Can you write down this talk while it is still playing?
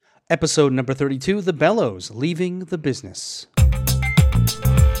Episode number 32, The Bellows, Leaving the Business. All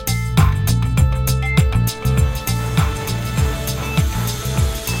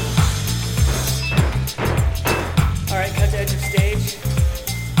right, cut to edge of stage.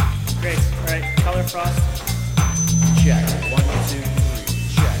 Great. All right, color frost. Check. 1, 2, 3.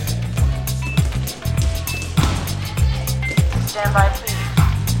 Check. Stand by, please.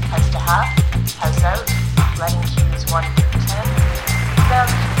 House to half, house out, letting cues 1 through 10, down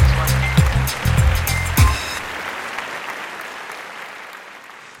cues 1 through 10.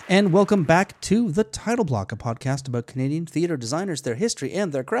 And welcome back to The Title Block, a podcast about Canadian theatre designers, their history,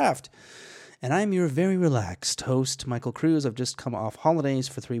 and their craft. And I'm your very relaxed host, Michael Cruz. I've just come off holidays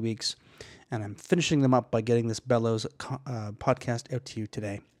for 3 weeks, and I'm finishing them up by getting this Bellows podcast out to you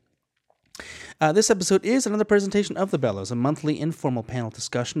today. This episode is another presentation of The Bellows, a monthly informal panel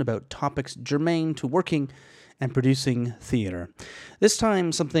discussion about topics germane to working and producing theatre. This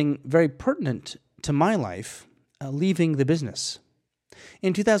time, something very pertinent to my life, leaving the business.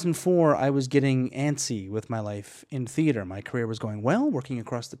 In 2004, I was getting antsy with my life in theatre. My career was going well, working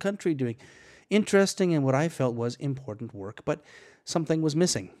across the country, doing interesting and what I felt was important work, but something was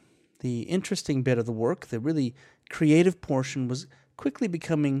missing. The interesting bit of the work, the really creative portion, was quickly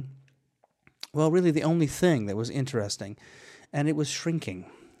becoming, well, really the only thing that was interesting, and it was shrinking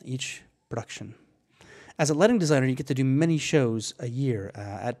each production. As a lighting designer, you get to do many shows a year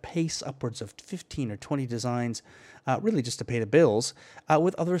at pace upwards of 15 or 20 designs, really just to pay the bills,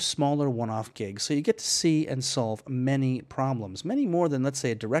 with other smaller one-off gigs. So you get to see and solve many problems, many more than, let's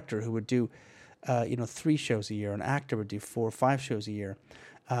say, a director who would do 3 shows a year, an actor would do 4 or 5 shows a year,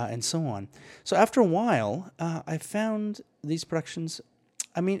 and so on. So after a while, I found these productions.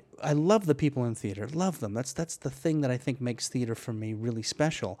 I mean, I love the people in theater, love them. That's the thing that I think makes theater for me really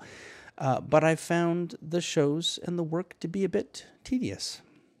special. But I found the shows and the work to be a bit tedious.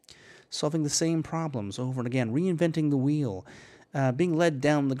 Solving the same problems over and again, reinventing the wheel, being led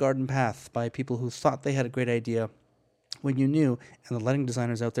down the garden path by people who thought they had a great idea when you knew, and the lighting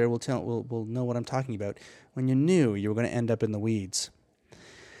designers out there will know what I'm talking about, when you knew you were going to end up in the weeds.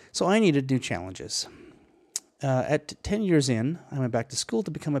 So I needed new challenges. At 10 years in, I went back to school to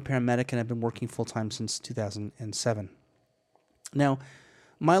become a paramedic, and I've been working full-time since 2007. Now,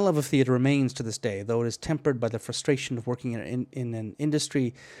 my love of theatre remains to this day, though it is tempered by the frustration of working in an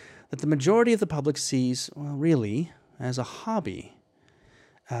industry that the majority of the public sees, well, really, as a hobby,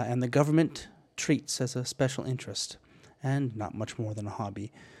 and the government treats as a special interest, and not much more than a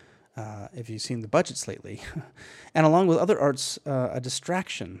hobby, if you've seen the budgets lately, and along with other arts, a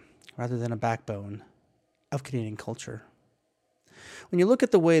distraction rather than a backbone of Canadian culture. When you look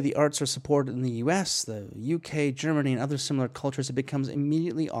at the way the arts are supported in the US, the UK, Germany, and other similar cultures, it becomes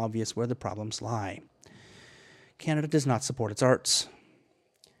immediately obvious where the problems lie. Canada does not support its arts,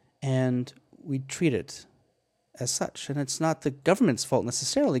 and we treat it as such. And it's not the government's fault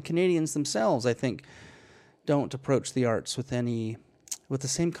necessarily. Canadians themselves, I think, don't approach the arts with the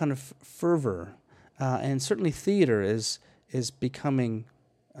same kind of fervor. And certainly theater is becoming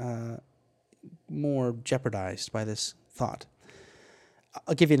more jeopardized by this thought.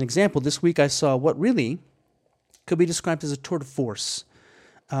 I'll give you an example. This week I saw what really could be described as a tour de force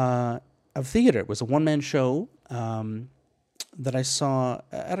of theater. It was a one-man show that I saw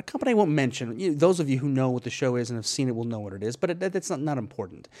at a company I won't mention. Those of you who know what the show is and have seen it will know what it is, but it's not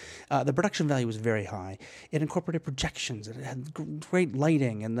important. The production value was very high. It incorporated projections. It had great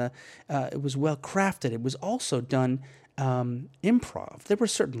lighting, and it was well crafted. It was also done improv. There were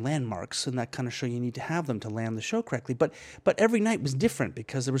certain landmarks in that kind of show. You need to have them to land the show correctly. But every night was different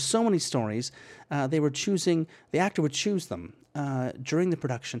because there were so many stories. The actor would choose them during the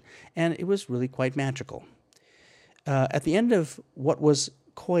production, and it was really quite magical. At the end of what was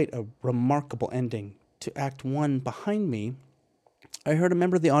quite a remarkable ending to Act 1 behind me, I heard a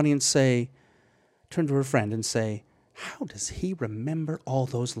member of the audience turn to her friend and say, "How does he remember all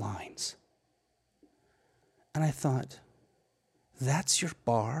those lines?" And I thought, that's your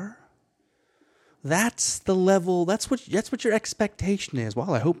bar? That's the level, that's what your expectation is.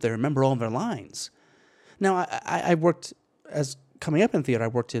 Well, I hope they remember all their lines. Now, I worked, as coming up in theater, I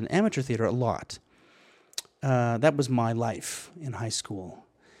worked in amateur theater a lot. That was my life in high school.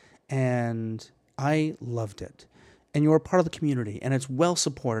 And I loved it. And you're a part of the community, and it's well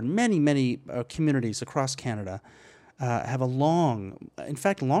supported. Many communities across Canada have in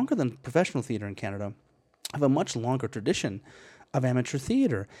fact, longer than professional theater in Canada, have a much longer tradition of amateur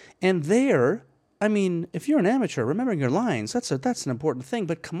theater. And there, I mean, if you're an amateur, remembering your lines, that's an important thing.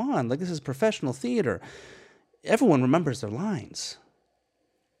 But come on, this is professional theater. Everyone remembers their lines.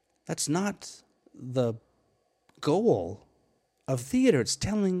 That's not the goal of theater. It's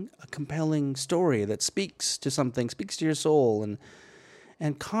telling a compelling story that speaks to something, speaks to your soul,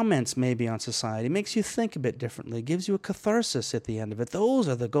 and comments maybe on society, makes you think a bit differently, gives you a catharsis at the end of it. Those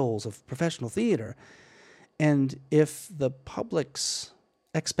are the goals of professional theater. And if the public's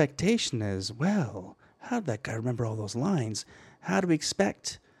expectation is, well, how did that guy remember all those lines? How do we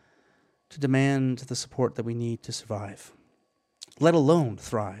expect to demand the support that we need to survive, let alone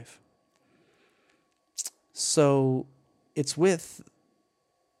thrive? So it's with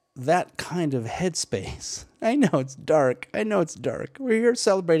that kind of headspace. I know it's dark. We're here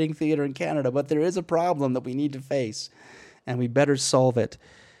celebrating theater in Canada, but there is a problem that we need to face, and we better solve it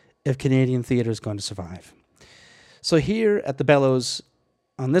if Canadian theater is going to survive. So here at the Bellows,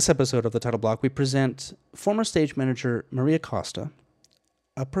 on this episode of the Title Block, we present former stage manager Maria Costa,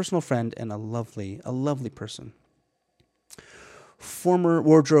 a personal friend and a lovely person. Former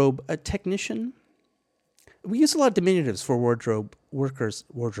wardrobe technician. We use a lot of diminutives for wardrobe workers,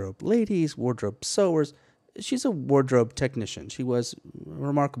 wardrobe ladies, wardrobe sewers. She's a wardrobe technician. She was a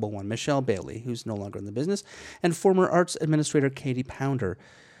remarkable one. Michelle Bailey, who's no longer in the business, and former arts administrator Katie Pounder,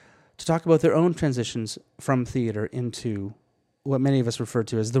 to talk about their own transitions from theater into what many of us refer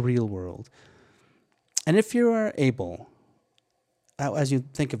to as the real world. And if you are able, as you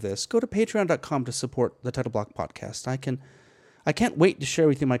think of this, go to patreon.com to support the Title Block podcast. I can't wait to share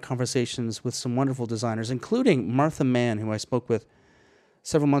with you my conversations with some wonderful designers, including Martha Mann, who I spoke with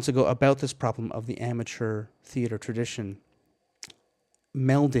several months ago about this problem of the amateur theater tradition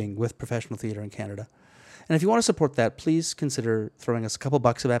melding with professional theater in Canada. And if you want to support that, please consider throwing us a couple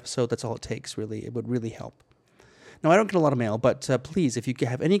bucks an episode. That's all it takes, really. It would really help. Now, I don't get a lot of mail, but please, if you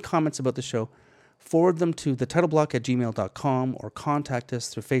have any comments about the show, forward them to thetitleBlock@gmail.com or contact us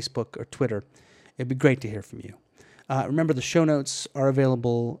through Facebook or Twitter. It'd be great to hear from you. Remember, the show notes are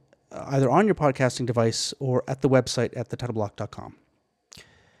available either on your podcasting device or at the website at thetitleBlock.com.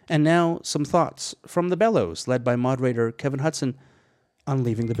 And now, some thoughts from the Bellows, led by moderator Kevin Hudson, on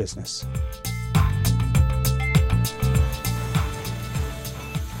leaving the business.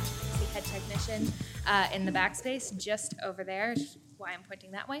 Head technician in the backspace, just over there, why I'm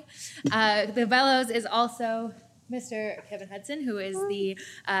pointing that way. The Bellows is also Mr. Kevin Hudson, who is the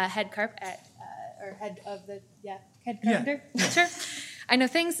head carpenter. Sure. I know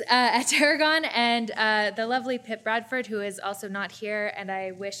things at Tarragon, and the lovely Pip Bradford, who is also not here, and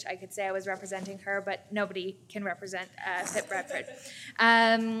I wish I could say I was representing her, but nobody can represent Pip Bradford.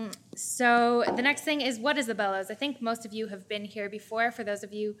 So the next thing is, what is the Bellows? I think most of you have been here before. For those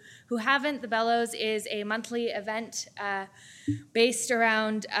of you who haven't, the Bellows is a monthly event based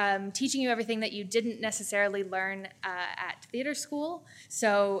around teaching you everything that you didn't necessarily learn at theater school.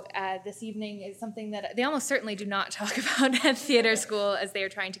 So this evening is something that they almost certainly do not talk about at theater school, as they are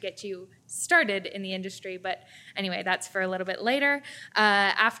trying to get you started in the industry. But anyway, that's for a little bit later.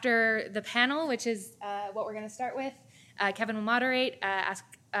 After the panel, which is what we're going to start with, Kevin will moderate, ask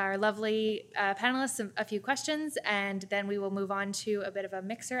our lovely panelists a few questions, and then we will move on to a bit of a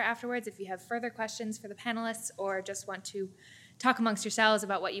mixer afterwards. If you have further questions for the panelists or just want to talk amongst yourselves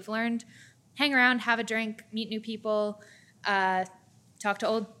about what you've learned, hang around, have a drink, meet new people, talk to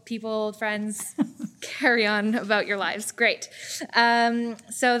old people, old friends, carry on about your lives. Great.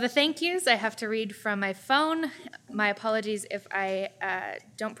 So the thank yous I have to read from my phone. My apologies if I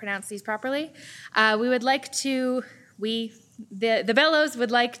don't pronounce these properly. The Bellows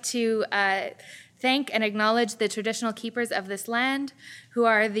would like to thank and acknowledge the traditional keepers of this land, who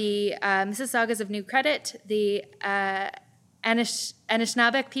are the Mississaugas of New Credit, the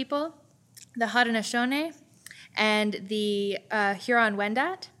Anishinaabeg people, the Haudenosaunee, and the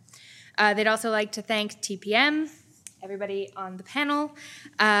Huron-Wendat. They'd also like to thank TPM, everybody on the panel,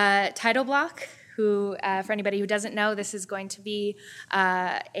 Title Block, who, for anybody who doesn't know, this is going to be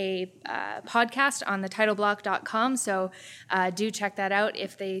a podcast on thetitleBlock.com, so do check that out.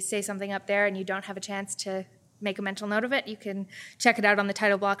 If they say something up there and you don't have a chance to make a mental note of it, you can check it out on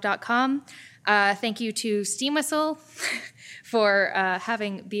thetitleBlock.com. Thank you to Steam Whistle for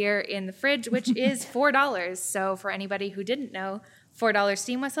having beer in the fridge, which is $4. So for anybody who didn't know, $4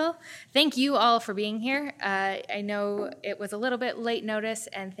 Steam Whistle. Thank you all for being here. I know it was a little bit late notice,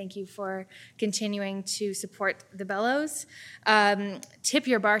 and thank you for continuing to support the Bellows. Tip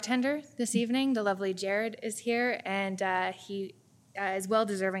your bartender this evening. The lovely Jared is here, and he is well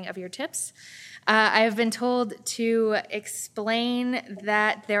deserving of your tips. I have been told to explain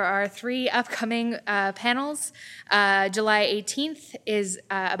that there are 3 upcoming panels. July 18th is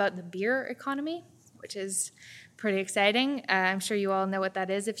about the beer economy, which is pretty exciting. I'm sure you all know what that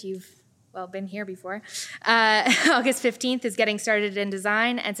is if you've been here before. August 15th is getting started in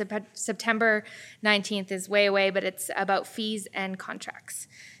design, and September 19th is way away, but it's about fees and contracts.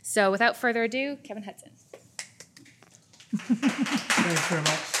 So without further ado, Kevin Hudson. Thanks very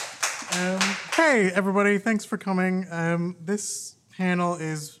much. Hey, everybody. Thanks for coming. This panel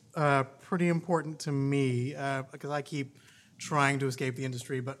is pretty important to me because I keep trying to escape the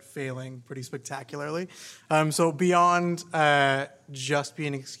industry but failing pretty spectacularly. So beyond just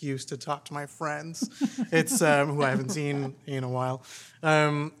being an excuse to talk to my friends, it's who I haven't seen in a while,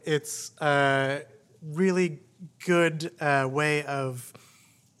 it's a really good way of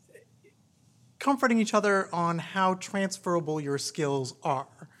comforting each other on how transferable your skills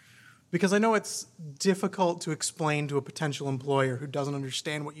are. Because I know it's difficult to explain to a potential employer who doesn't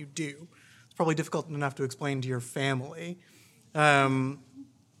understand what you do. It's probably difficult enough to explain to your family.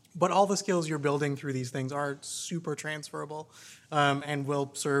 But all the skills you're building through these things are super transferable and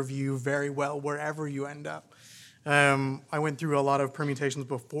will serve you very well wherever you end up. I went through a lot of permutations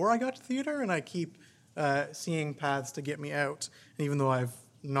before I got to theater, and I keep seeing paths to get me out. And even though I've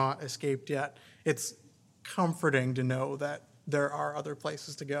not escaped yet, it's comforting to know that there are other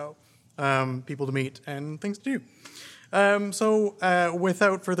places to go, people to meet, and things to do. So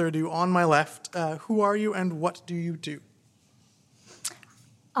without further ado, on my left, who are you and what do you do?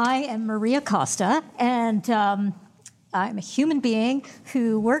 I am Maria Costa, and I'm a human being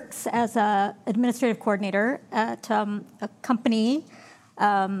who works as an administrative coordinator at a company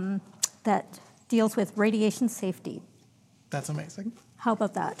that deals with radiation safety. That's amazing. How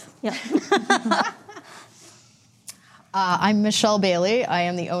about that? Yeah. I'm Michelle Bailey. I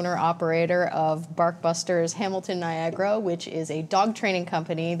am the owner-operator of Barkbusters Hamilton Niagara, which is a dog training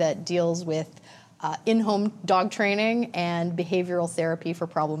company that deals with in-home dog training and behavioral therapy for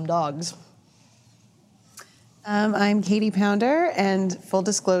problem dogs. I'm Katie Pounder, and full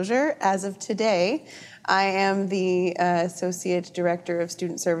disclosure, as of today, I am the Associate Director of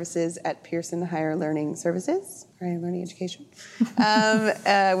Student Services at Pearson Higher Learning Services, Higher Learning Education,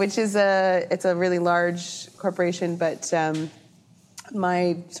 which is it's a really large corporation, but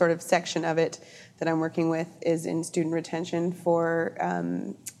my sort of section of it that I'm working with is in student retention for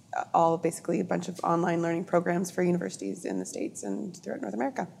all basically a bunch of online learning programs for universities in the States and throughout North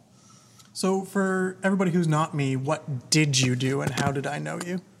America. So for everybody who's not me, what did you do and how did I know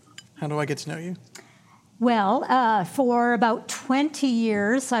you? How do I get to know you? Well, for about 20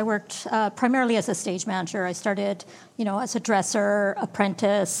 years, I worked primarily as a stage manager. I started, as a dresser,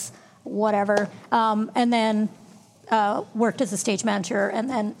 apprentice, whatever, and then worked as a stage manager. And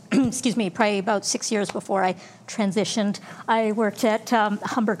then, probably about 6 years before I transitioned, I worked at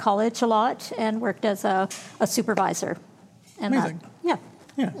Humber College a lot and worked as a supervisor. And amazing. Yeah.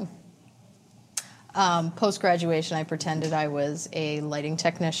 Post-graduation, I pretended I was a lighting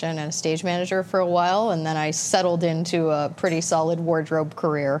technician and a stage manager for a while, and then I settled into a pretty solid wardrobe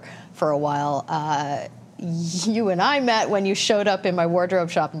career for a while. You and I met when you showed up in my wardrobe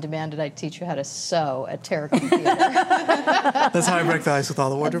shop and demanded I teach you how to sew at Tarragon Theater. That's how I broke the ice with all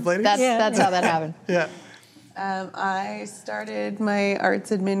the wardrobe ladies? That's how that happened. Yeah. I started my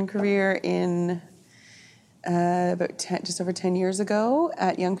arts admin career in just over 10 years ago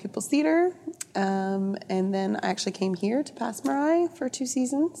at Young People's Theatre. And then I actually came here to Passmarais for 2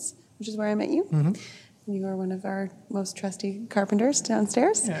 seasons, which is where I met you. Mm-hmm. You are one of our most trusty carpenters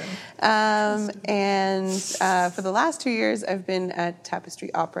downstairs. Yeah. And for the last 2 years, I've been at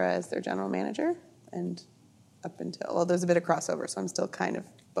Tapestry Opera as their general manager. And up until, well, there's a bit of crossover, so I'm still kind of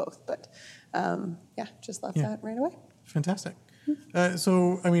both. But just left that right away. Fantastic.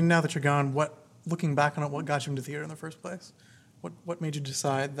 So, now that you're gone, looking back on it, what got you into theater in the first place? What made you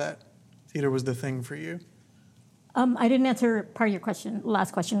decide that theater was the thing for you? I didn't answer part of your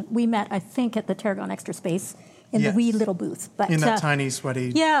last question. We met, I think, at the Tarragon Extra Space in the wee little booth. But in that tiny,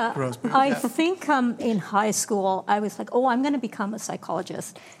 sweaty, gross booth. I think in high school, I was like, I'm going to become a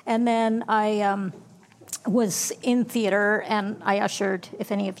psychologist. And then I was in theater, and I ushered,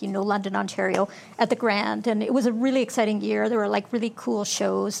 if any of you know London, Ontario, at the Grand. And it was a really exciting year. There were really cool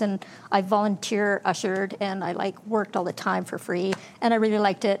shows, and I volunteer ushered, and I worked all the time for free, and I really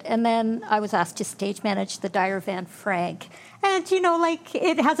liked it. And then I was asked to stage manage the Dyer Van Frank. And,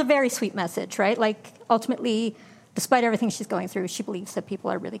 it has a very sweet message, right? Ultimately, despite everything she's going through, she believes that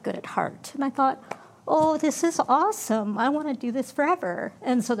people are really good at heart. And I thought, this is awesome. I want to do this forever.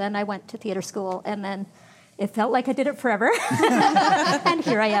 And so then I went to theater school, and then it felt like I did it forever. And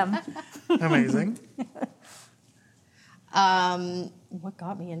here I am. Amazing. What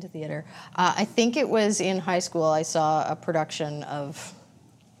got me into theater? I think it was in high school. I saw a production of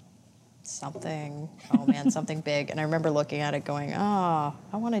something big. And I remember looking at it going, oh,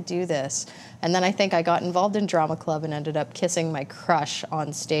 I want to do this. And then I think I got involved in drama club and ended up kissing my crush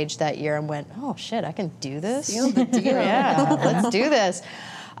on stage that year and went, oh shit, I can do this? Seal the deal. Yeah, let's do this.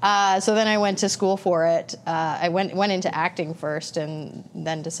 So then I went to school for it. I went into acting first and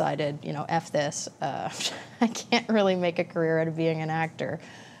then decided, F this. I can't really make a career out of being an actor.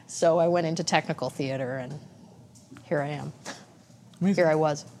 So I went into technical theater and here I am. Amazing. Here I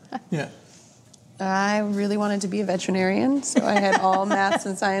was. Yeah. I really wanted to be a veterinarian, so I had all maths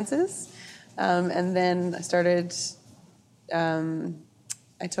and sciences. And then I started,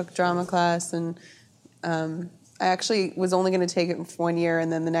 I took drama class, and I actually was only going to take it for 1 year,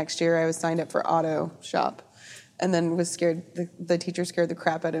 and then the next year I was signed up for auto shop, and then was scared, the teacher scared the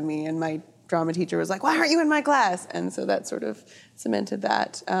crap out of me, and my drama teacher was like, why aren't you in my class? And so that sort of cemented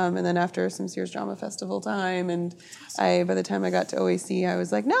that. And then after some Sears Drama Festival time, and by the time I got to OAC, I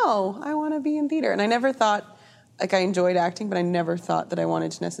was like, no, I want to be in theater. And I never thought, I enjoyed acting, but I never thought that I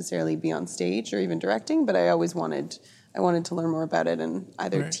wanted to necessarily be on stage or even directing, but I always wanted to learn more about it and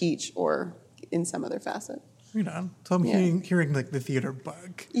either teach or in some other facet. Right on. So I'm hearing like the theater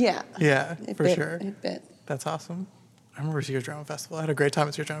bug. Yeah. Yeah, for sure. It bit. That's awesome. I remember Sears Drama Festival. I had a great time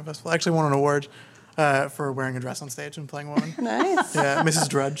at Sears Drama Festival. I actually won an award for wearing a dress on stage and playing a woman. Nice. Yeah, Mrs.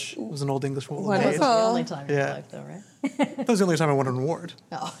 Drudge was an old English woman. Wonderful. That's the only time in your Yeah. life, though, right? That was the only time I won an award.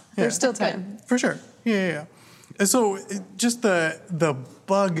 Oh. There's still time. For sure. Yeah. And so just the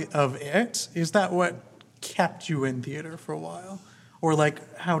bug of it, is that what kept you in theater for a while? Or like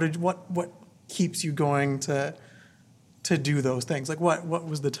what keeps you going to do those things? Like what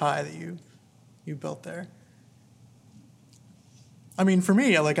was the tie that you built there? I mean, for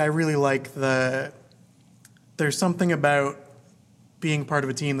me, I really like there's something about being part of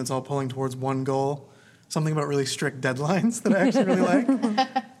a team that's all pulling towards one goal, something about really strict deadlines that I actually really like.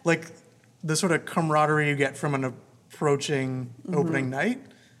 Like the sort of camaraderie you get from an approaching opening night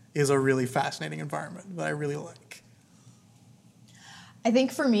is a really fascinating environment that I really like. I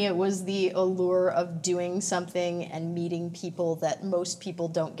think for me it was the allure of doing something and meeting people that most people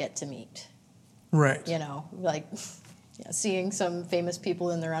don't get to meet. Right. Seeing some famous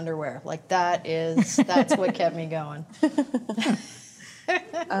people in their underwear. Like that's what kept me going.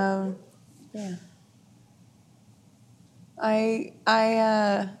 Yeah.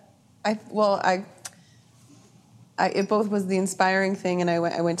 It both was the inspiring thing, and I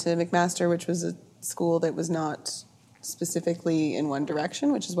went to McMaster, which was a school that was not specifically in one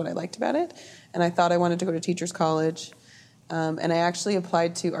direction, which is what I liked about it. And I thought I wanted to go to teachers college. And I actually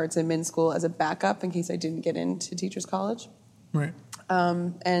applied to arts admin school as a backup in case I didn't get into teachers college. Right.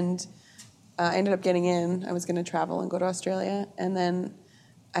 And I ended up getting in. I was going to travel and go to Australia. And then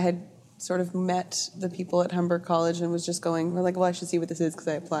I had sort of met the people at Humber College and was just going, we're like, well, I should see what this is because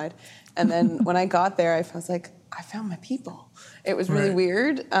I applied. And then when I got there, I was like, I found my people. It was really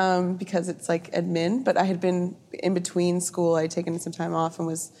weird because it's like admin, but I had been in between school. I had taken some time off and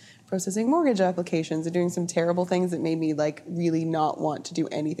was processing mortgage applications and doing some terrible things that made me like really not want to do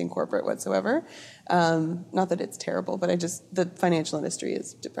anything corporate whatsoever. Not that it's terrible, but the financial industry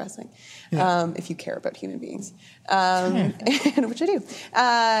is depressing if you care about human beings, which I do.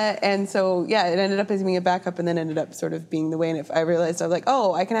 And so, it ended up as being a backup and then ended up sort of being the way. And if I realized, I was like,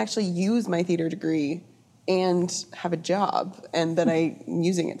 oh, I can actually use my theater degree and have a job, and that I'm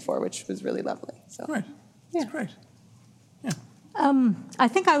using it for, which was really lovely. So, Right. That's great. I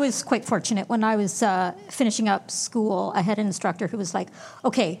think I was quite fortunate when I was finishing up school. I had an instructor who was like,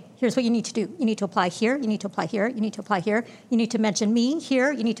 okay, here's what you need to do. You need to apply here. You need to apply here. You need to apply here. You need to mention me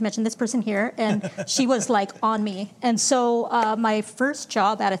here. You need to mention this person here. And she was like on me. And so my first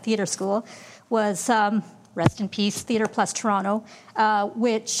job at a theater school was, rest in peace, Theatre Plus Toronto,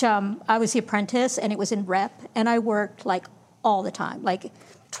 which I was the apprentice, and it was in rep. And I worked like all the time, like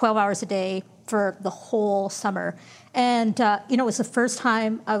 12 hours a day for the whole summer. And, it was the first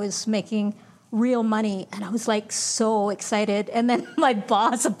time I was making real money, and I was like so excited. And then my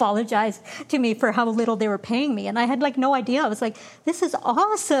boss apologized to me for how little they were paying me, and I had like no idea. I was like, this is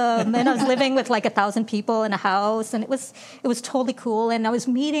awesome. And I was living with like 1,000 people in a house, and it was totally cool. And I was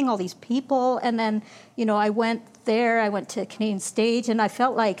meeting all these people, and then, I went to Canadian Stage, and I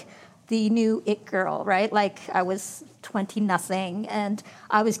felt like the new it girl, right? Like I was 20-nothing, and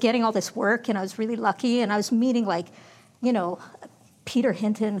I was getting all this work, and I was really lucky, and I was meeting like, Peter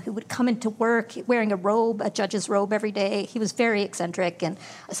Hinton, who would come into work wearing a judge's robe every day. He was very eccentric, and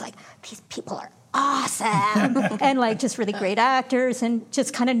I was like, these people are awesome, and like just really great actors, and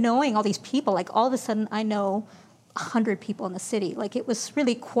just kind of knowing all these people. Like all of a sudden, I know 100 people in the city. Like it was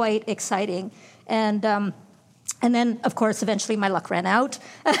really quite exciting, and And then, of course, eventually my luck ran out.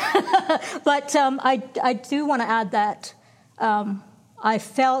 But I do want to add that I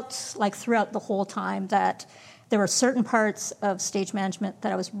felt like throughout the whole time that there were certain parts of stage management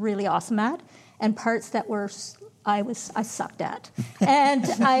that I was really awesome at, and parts that I sucked at. And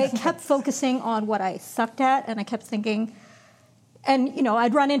I kept focusing on what I sucked at, and I kept thinking, and, you know,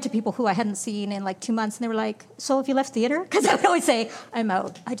 I'd run into people who I hadn't seen in like 2 months, and they were like, so have you left theater? Because I would always say, I'm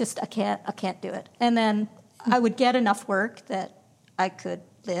out. I can't do it. And then I would get enough work that I could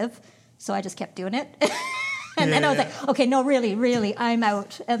live, so I just kept doing it. And then I was like, okay, no, really, I'm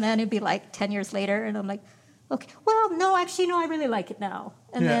out. And then it'd be like 10 years later, and I'm like, okay, well, no, actually, no, I really like it now.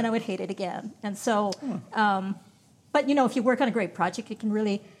 And then I would hate it again. And so, but, you know, if you work on a great project, it can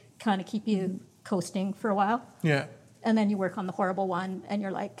really kind of keep you coasting for a while. Yeah. And then you work on the horrible one, and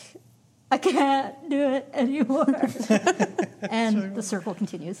you're like, I can't do it anymore. And the circle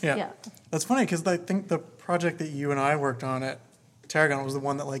continues. Yeah. That's funny, because I think the project that you and I worked on at Tarragon was the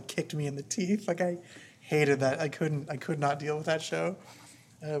one that, like, kicked me in the teeth. Like, I hated that. I could not deal with that show.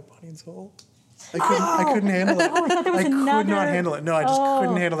 Body and Soul. I couldn't handle it. Oh, I thought there was another. I could not handle it. No, I just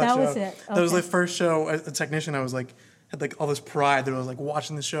couldn't handle that show. That was it. Okay. That was the first show as a technician. I was like, had like all this pride that I was like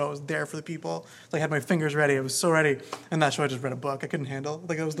watching the show. I was there for the people. Like, I had my fingers ready. I was so ready. And that show, I just read a book. I couldn't handle it.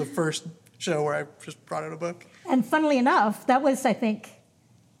 Like, that was the first show where I just brought out a book. And funnily enough, that was, I think,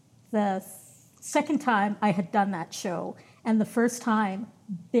 the second time I had done that show. And the first time,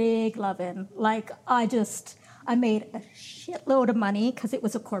 big lovin'. Like, I made a shitload of money because it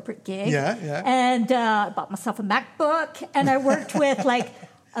was a corporate gig. Yeah. And I bought myself a MacBook, and I worked with like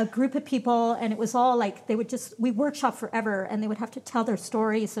a group of people, and it was all like we workshop forever, and they would have to tell their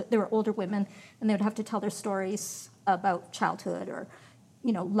stories. They were older women, and they would have to tell their stories about childhood or,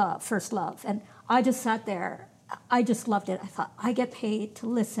 you know, love, first love. And I just sat there. I just loved it. I thought, I get paid to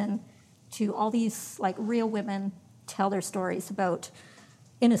listen to all these like real women tell their stories about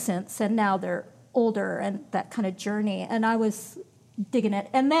innocence, and now they're older and that kind of journey. And I was digging it.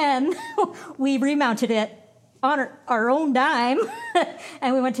 And then we remounted it on our own dime,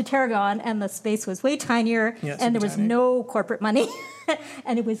 and we went to Tarragon, and the space was way tinier, and there was no corporate money,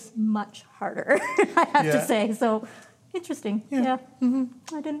 and it was much harder, I have to say. So, interesting. Yeah. Mm-hmm.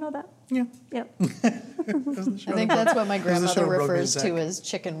 I didn't know that. Yeah. Yep. I think that's what my grandmother refers to as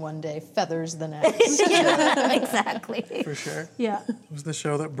chicken one day, feathers the next. Yeah, exactly. For sure. Yeah. It was the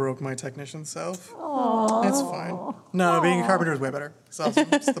show that broke my technician self. Oh. It's fine. No, being a carpenter is way better. It's awesome.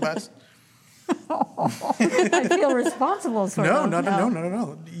 It's the best. I feel responsible for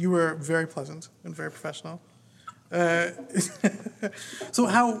No. You were very pleasant and very professional. So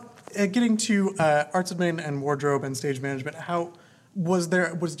how, getting to arts admin and wardrobe and stage management, how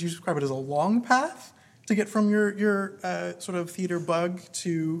did you describe it as a long path to get from your sort of theater bug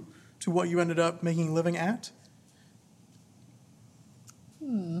to what you ended up making a living at?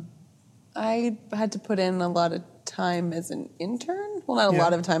 I had to put in a lot of time as an intern. Well, not a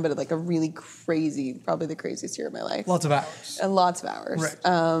lot of time, but like a really crazy, probably the craziest year of my life. Lots of hours. Lots of hours.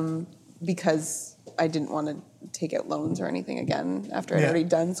 Right. Because I didn't want to take out loans or anything again after I'd already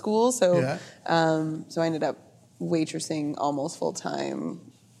done school. So, so I ended up waitressing almost full time,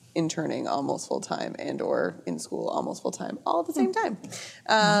 interning almost full time, and or in school almost full time, all at the same time.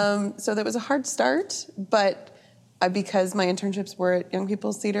 So that was a hard start, but because my internships were at Young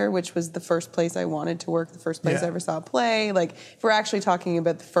People's Theatre, which was the first place I wanted to work, the first place I ever saw a play. Like, if we're actually talking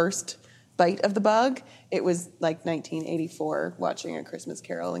about the first bite of the bug, it was like 1984, watching A Christmas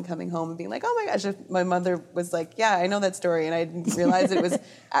Carol and coming home and being like, oh my gosh, my mother was like, yeah, I know that story. And I didn't realize it was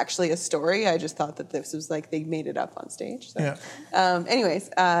actually a story. I just thought that this was like, they made it up on stage. So,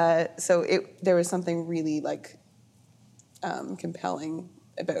 so there was something really like compelling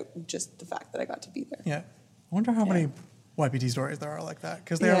about just the fact that I got to be there. Yeah. I wonder how many YPT stories there are like that,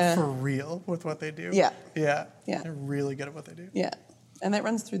 because they are for real with what they do. Yeah. They're really good at what they do. Yeah. And that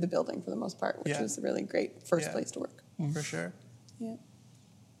runs through the building for the most part, which was a really great first place to work. For sure. Yeah.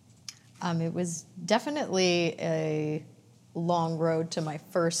 It was definitely a long road to my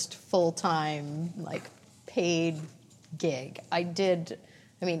first full-time, like, paid gig.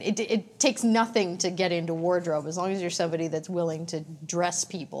 It takes nothing to get into wardrobe as long as you're somebody that's willing to dress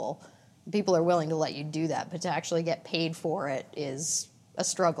people. People are willing to let you do that, but to actually get paid for it is a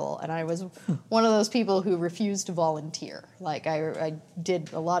struggle. And I was one of those people who refused to volunteer. Like, I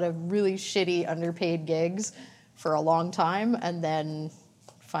did a lot of really shitty underpaid gigs for a long time, and then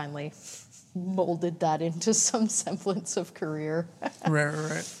finally molded that into some semblance of career.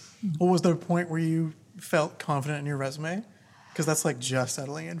 Right. What was the point where you felt confident in your resume? Because that's like just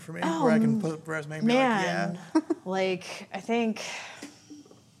settling in for me, where I can put resume and be like, like, I think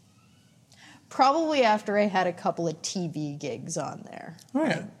Probably after I had a couple of TV gigs on there. Oh,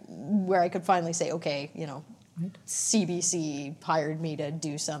 yeah. Where I could finally say, okay, CBC hired me to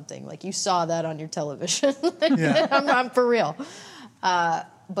do something. Like, you saw that on your television. Yeah. I'm for real.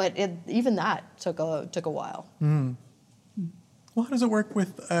 But even that took a while. Mm. Well, how does it work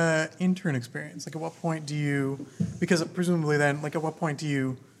with intern experience? Like, at what point do you, because presumably then, like, at what point do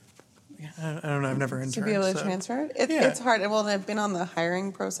you, I don't know, I've never interned. To be able to transfer it? It's hard. Well, and I've been on the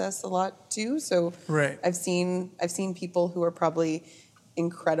hiring process a lot too, so right. I've seen people who are probably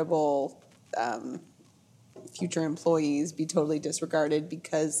incredible future employees be totally disregarded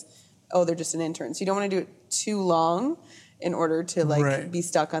because, they're just an intern. So you don't want to do it too long in order to be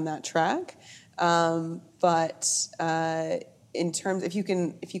stuck on that track. But in terms, if you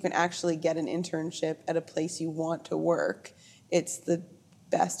can actually get an internship at a place you want to work, it's the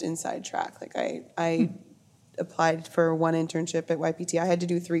best inside track. Like I applied for one internship at YPT. I had to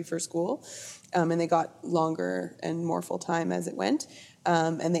do 3 for school, and they got longer and more full time as it went.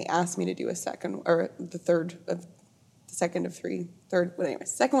 And they asked me to do a second one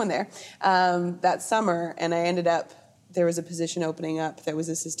there that summer, and I ended up. There was a position opening up that was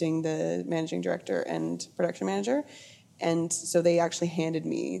assisting the managing director and production manager. And so they actually handed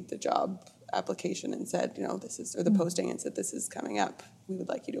me the job application and said, this is, or the posting, and said, this is coming up. We would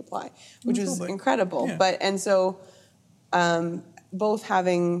like you to apply, which was incredible. Yeah. Both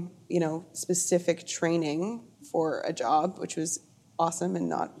having, specific training for a job, which was awesome and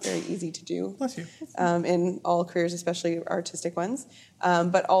not very easy to do. Bless you. In all careers, especially artistic ones.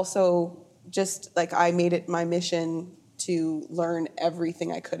 But also just like I made it my mission to learn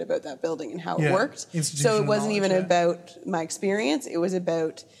everything I could about that building and how it worked. So it wasn't even about my experience. It was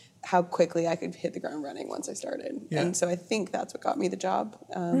about how quickly I could hit the ground running once I started. Yeah. And so I think that's what got me the job.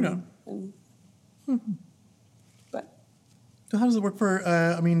 But so how does it work for,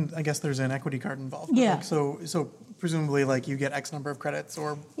 I guess there's an equity card involved. Yeah. Like, so presumably like you get X number of credits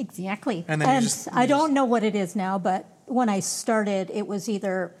or... Exactly. And then I don't know what it is now, but when I started, it was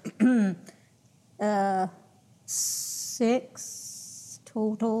either 6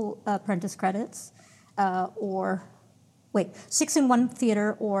 total apprentice credits, 6 in one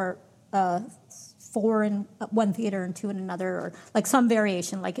theater, or 4 in one theater and 2 in another, or like some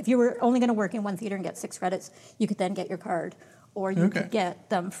variation. Like if you were only going to work in one theater and get 6 credits, you could then get your card, or you could get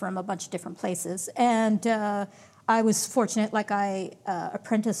them from a bunch of different places. And I was fortunate, like I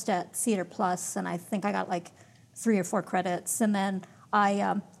apprenticed at Theatre Plus, and I think I got like 3 or 4 credits, and then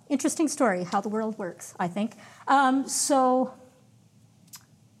interesting story, how the world works, I think. I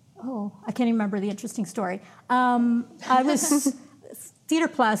can't even remember the interesting story. I was Theatre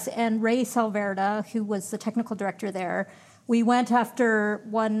Plus, and Ray Salverda, who was the technical director there, we went after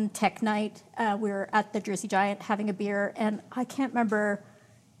one tech night. We were at the Jersey Giant having a beer, and I can't remember.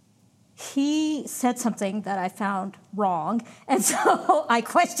 He said something that I found wrong, and so I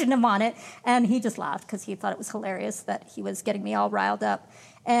questioned him on it, and he just laughed because he thought it was hilarious that he was getting me all riled up.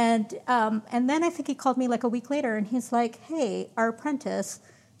 And then I think he called me like a week later, and he's like, hey, our apprentice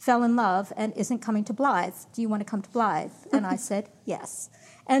fell in love and isn't coming to Blythe. Do you want to come to Blythe? And I said, yes.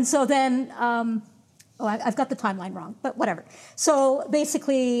 And so then, I've got the timeline wrong, but whatever. So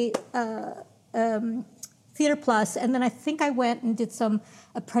basically, Theatre Plus, and then I think I went and did some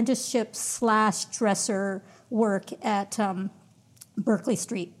apprenticeship/dresser work at Berkeley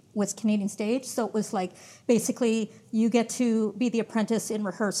Street with Canadian Stage. So it was like, basically, you get to be the apprentice in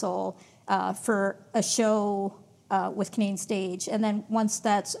rehearsal for a show with Canadian Stage. And then once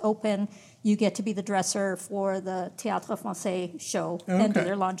that's open, you get to be the dresser for the Théâtre Français show and do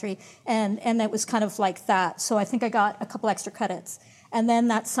their laundry. And that was kind of like that. So I think I got a couple extra credits. And then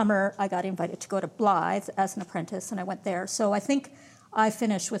that summer, I got invited to go to Blythe as an apprentice, and I went there. So I think I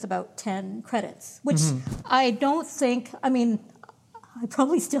finished with about 10 credits, which I don't think, I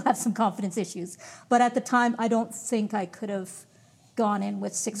probably still have some confidence issues, but at the time, I don't think I could have gone in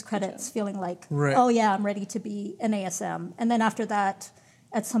with 6 credits feeling like, oh yeah, I'm ready to be an ASM. And then after that,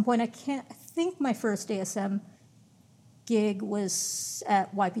 at some point, I think my first ASM gig was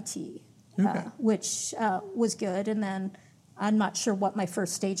at YPT, which was good. And then I'm not sure what my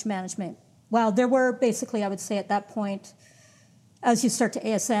first stage management, there were basically, I would say at that point, as you start to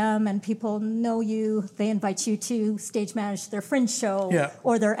ASM and people know you, they invite you to stage manage their fringe show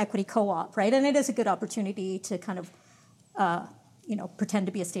or their equity co-op, right? And it is a good opportunity to kind of, pretend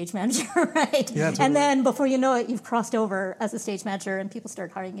to be a stage manager, right? Yeah, totally. And then before you know it, you've crossed over as a stage manager and people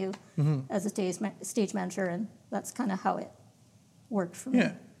start hiring you as a stage manager, and that's kind of how it worked for me.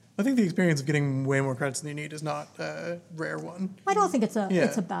 Yeah. I think the experience of getting way more credits than you need is not a rare one. I don't think it's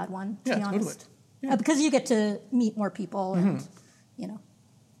a bad one, to be honest. Totally. Yeah. Because you get to meet more people and,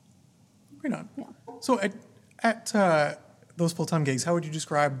 Right on. Yeah. So at those full-time gigs, how would you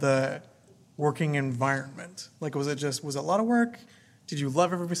describe the working environment? Like, was it a lot of work? Did you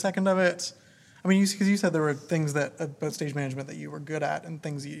love every second of it? I mean, because you said there were things about stage management that you were good at and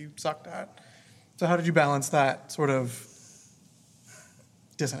things you sucked at. So how did you balance that sort of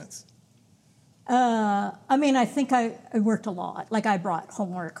dissonance? I mean, I think I worked a lot. Like, I brought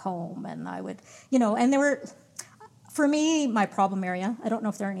homework home, and I would, and there were, for me, my problem area, I don't know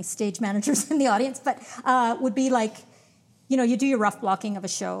if there are any stage managers in the audience, but would be like, you do your rough blocking of a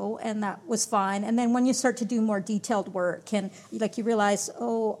show, and that was fine. And then when you start to do more detailed work, and like you realize,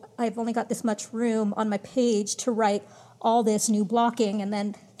 oh, I've only got this much room on my page to write all this new blocking, and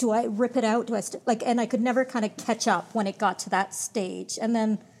then do I rip it out? And I could never kind of catch up when it got to that stage. And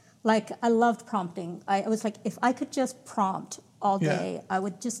then, like, I loved prompting. I was like, if I could just prompt all day, I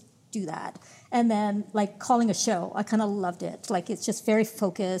would just do that. And then, like, calling a show, I kind of loved it. Like, it's just very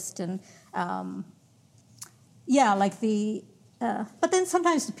focused and. Like but then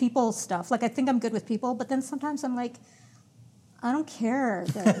sometimes the people stuff, like I think I'm good with people, but then sometimes I'm like, I don't care.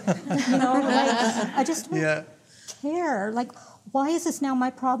 I just don't care. Like, why is this now my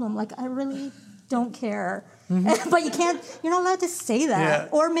problem? Like, I really don't care. Mm-hmm. But you're not allowed to say that. Yeah.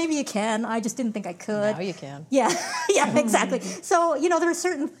 Or maybe you can. I just didn't think I could. Now you can. Yeah, exactly. So, there are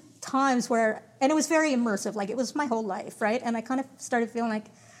certain times where, and it was very immersive, like it was my whole life, right? And I kind of started feeling like,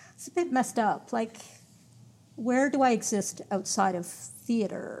 it's a bit messed up. Like, where do I exist outside of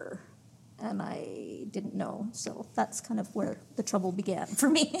theater? And I didn't know. So that's kind of where the trouble began for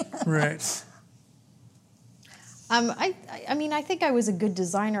me. Right. I mean, I think I was a good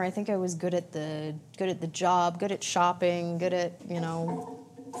designer. I think I was good at the job, good at shopping, good at,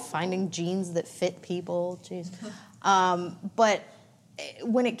 finding jeans that fit people. Jeez. But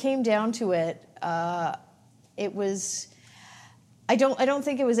when it came down to it, it was. I don't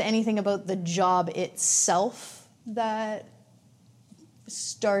think it was anything about the job itself that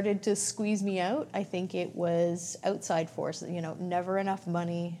started to squeeze me out. I think it was outside forces, never enough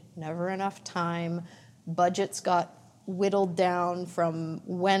money, never enough time. Budgets got whittled down from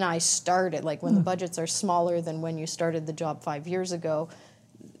when I started, like when the budgets are smaller than when you started the job 5 years ago.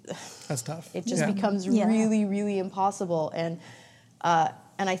 That's tough. It just becomes really, really impossible. And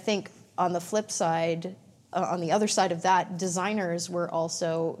I think on the flip side, on the other side of that, designers were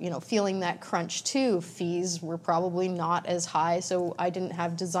also, feeling that crunch too. Fees were probably not as high, so I didn't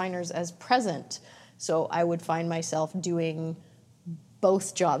have designers as present. So I would find myself doing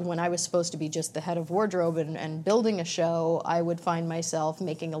both jobs. When I was supposed to be just the head of wardrobe and building a show, I would find myself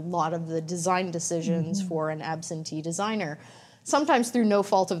making a lot of the design decisions for an absentee designer. Sometimes through no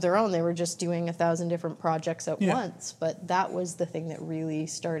fault of their own, they were just doing 1,000 different projects at once. But that was the thing that really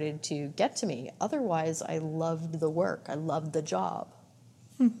started to get to me. Otherwise, I loved the work. I loved the job.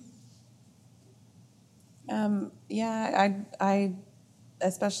 I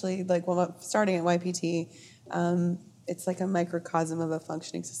especially, like, starting at YPT, it's like a microcosm of a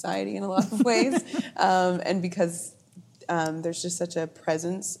functioning society in a lot of ways. And because there's just such a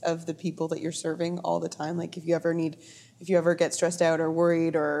presence of the people that you're serving all the time. Like, if you ever get stressed out or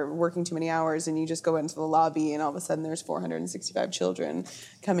worried or working too many hours, and you just go into the lobby and all of a sudden there's 465 children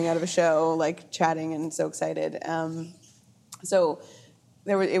coming out of a show, like chatting and so excited. So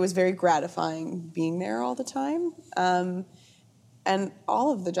it was very gratifying being there all the time. And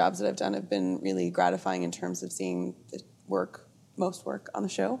all of the jobs that I've done have been really gratifying in terms of seeing the most work on the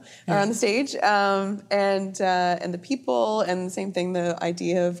show or on the stage, and the people, and the same thing, the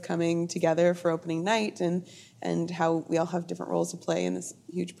idea of coming together for opening night and how we all have different roles to play in this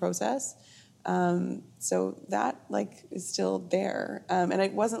huge process. So that, like, is still there. And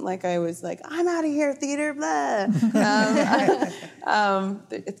it wasn't like I was like, I'm out of here, theater, blah.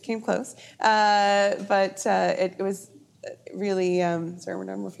 It came close. But it was really, sorry, we're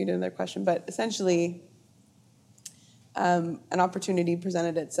not repeating another question, but essentially an opportunity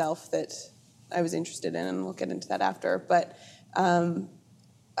presented itself that I was interested in, and we'll get into that after. But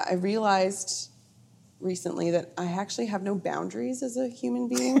I realized recently that I actually have no boundaries as a human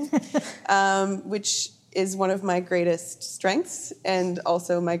being, which is one of my greatest strengths and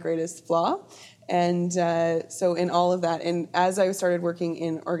also my greatest flaw. And so in all of that, and as I started working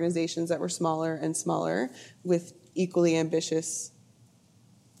in organizations that were smaller and smaller with equally ambitious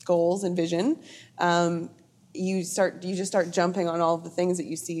goals and vision, you just start jumping on all of the things that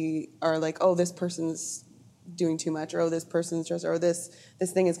you see are like, oh, this person's doing too much, or oh, this person's just, or this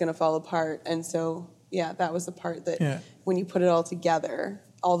thing is going to fall apart. And so, yeah, that was the part that when you put it all together,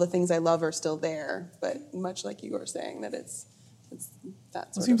 all the things I love are still there. But much like you were saying, that it's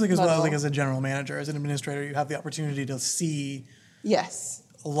that sort of. It seems like as well, like as a general manager, as an administrator, you have the opportunity to see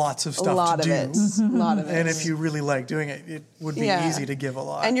lots of A stuff lot to of do. it. A lot of it. And if you really like doing it, it would be Yeah. easy to give a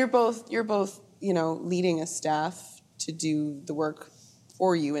lot. And you're both, leading a staff to do the work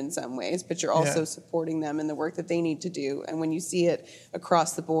for you in some ways, but you're also Yeah. supporting them in the work that they need to do. And when you see it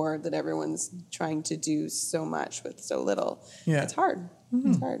across the board that everyone's trying to do so much with so little, Yeah. it's hard.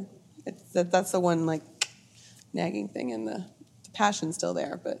 It's hard. That's the one like nagging thing, and the passion's still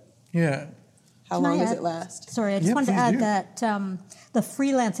there, but Yeah. how Can I long does add- it last? Sorry, I just Yeah, wanted to please add do. that the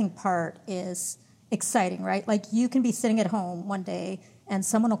freelancing part is exciting, right? Like you can be sitting at home one day and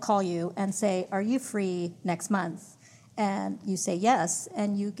someone will call you and say, "Are you free next month?" And you say yes,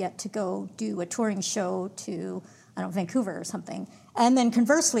 and you get to go do a touring show to, I don't know, Vancouver or something. And then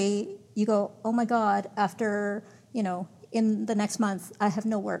conversely, you go, "Oh my God, after, in the next month, I have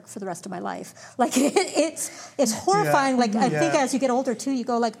no work for the rest of my life." Like it's horrifying. Like I think as you get older too, you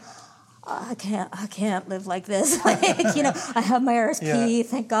go like, I can't live like this. Like, I have my RSP. Yeah.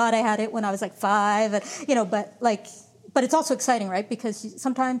 Thank God I had it when I was like 5. And, but it's also exciting, right? Because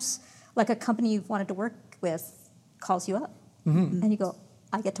sometimes like a company you've wanted to work with calls you up, and you go,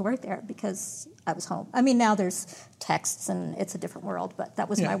 I get to work there because I was home. I mean, now there's texts and it's a different world, but that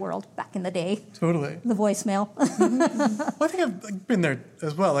was Yeah. my world back in the day. Totally. The voicemail. Well, I think I've been there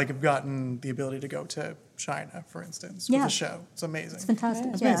as well. Like, I've gotten the ability to go to China, for instance, with Yeah. the show. It's amazing. It's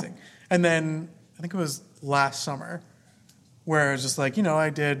fantastic. It's Yeah. amazing. And then I think it was last summer where it was just like, I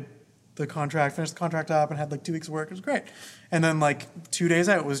did the contract, finished the contract up, and had like 2 weeks of work. It was great. And then like 2 days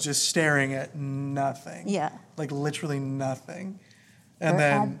out was just staring at nothing. Yeah. Like literally nothing. And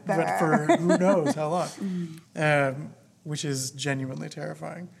then for who knows how long, which is genuinely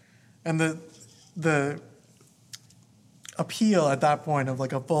terrifying. And the appeal at that point of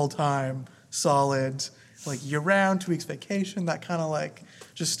like a full-time, solid, like year-round, 2 weeks vacation, that kind of like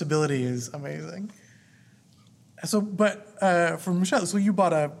just stability is amazing. So, but for Michelle, so you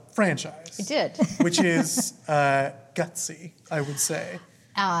bought a franchise. I did. Which is gutsy, I would say.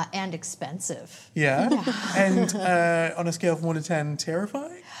 And expensive. Yeah. And on a scale of 1 to 10,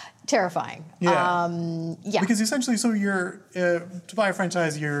 terrifying? Terrifying. Yeah. Yeah. Because essentially, so you're, to buy a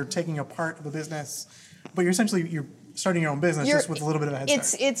franchise, you're taking a part of a business, but you're starting your own business just with a little bit of a head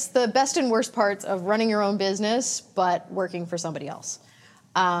start. It's the best and worst parts of running your own business, but working for somebody else.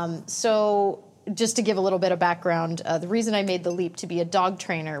 So just to give a little bit of background, the reason I made the leap to be a dog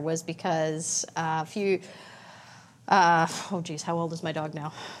trainer was because how old is my dog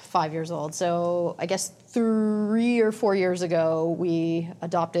now? 5 years old. So I guess 3 or 4 years ago, we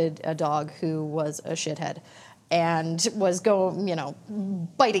adopted a dog who was a shithead and was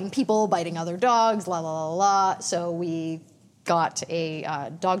biting people, biting other dogs, la, la, la, la. So we got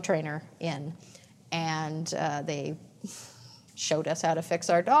a dog trainer in, and they showed us how to fix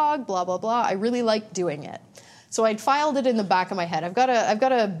our dog, blah, blah, blah. I really liked doing it. So I'd filed it in the back of my head. I've got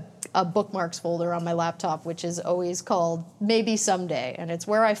a bookmarks folder on my laptop, which is always called Maybe Someday. And it's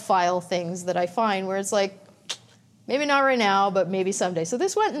where I file things that I find where it's like, maybe not right now, but maybe someday. So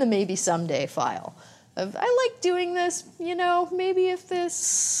this went in the Maybe Someday file. I like doing this, maybe if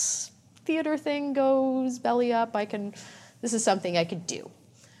this theater thing goes belly up, this is something I could do.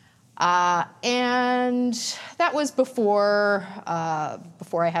 And that was before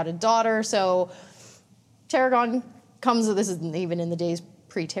I had a daughter. So Tarragon comes, this isn't even in the days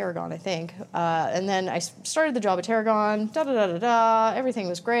pre-Tarragon, I think. And then I started the job at Tarragon, everything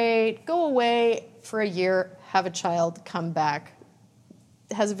was great. Go away for a year, have a child, come back.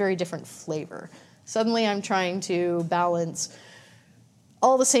 It has a very different flavor. Suddenly I'm trying to balance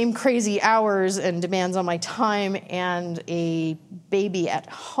all the same crazy hours and demands on my time and a baby at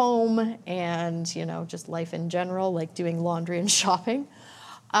home and, just life in general, like doing laundry and shopping.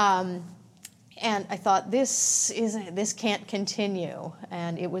 And I thought, this can't continue.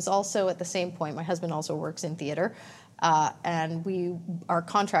 And it was also at the same point, my husband also works in theater, and our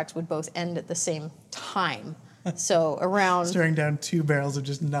contracts would both end at the same time. So around... Staring down 2 barrels of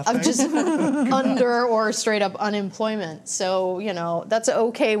just nothing. Of just under or straight up unemployment. So, that's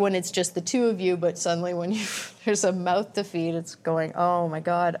okay when it's just the two of you, but suddenly when there's a mouth to feed, it's going, oh my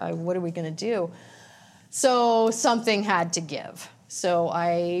God, what are we going to do? So something had to give. So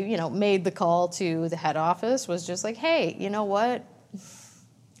I, made the call to the head office, was just like, hey, you know what?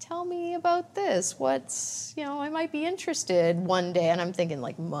 Tell me about this. I might be interested one day. And I'm thinking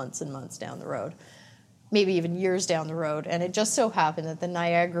like months and months down the road, maybe even years down the road. And it just so happened that the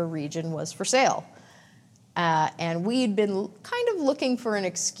Niagara region was for sale. And we'd been kind of looking for an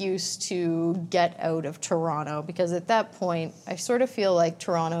excuse to get out of Toronto, because at that point, I sort of feel like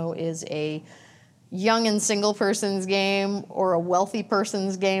Toronto is a young and single person's game or a wealthy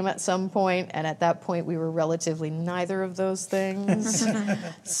person's game at some point, and at that point we were relatively neither of those things.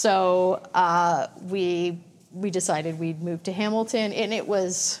 So we decided we'd move to Hamilton, and it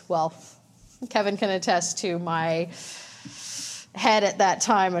was, well, Kevin can attest to my head at that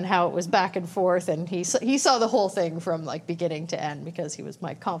time and how it was back and forth, and he saw the whole thing from like beginning to end because he was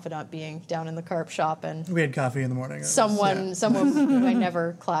my confidant, being down in the carp shop, and We had coffee in the morning. someone who I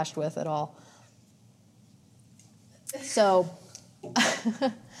never clashed with at all. So,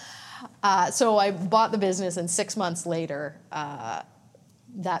 so I bought the business, and 6 months later,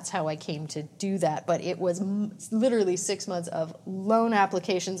 that's how I came to do that. But it was literally 6 months of loan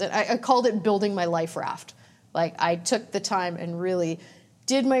applications, and I called it building my life raft. Like, I took the time and really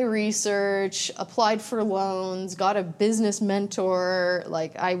did my research, applied for loans, got a business mentor.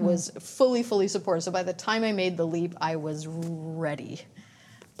 Like, I was fully supported. So by the time I made the leap, I was ready.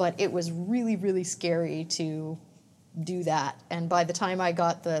 But it was really, really scary to do that. And by the time I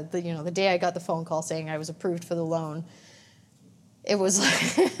got the day I got the phone call saying I was approved for the loan, it was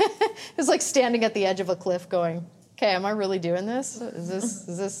like it was like standing at the edge of a cliff going, okay, am I really doing this?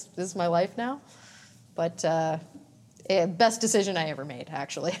 Is this my life now? But best decision I ever made,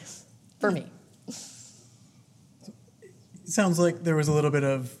 actually, for me. It sounds like there was a little bit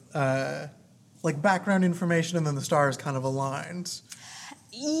of like background information, and then the stars kind of aligned.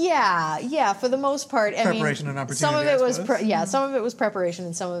 Yeah, for the most part. Preparation and opportunity, Some of it I was suppose. some of it was preparation,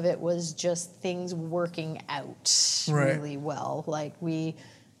 and some of it was just things working out really well. Like, we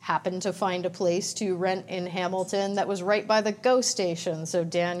happened to find a place to rent in Hamilton that was right by the GO station, so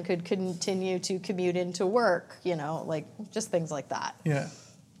Dan could continue to commute into work. Like just things like that. Yeah.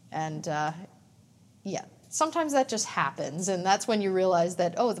 And sometimes that just happens, and that's when you realize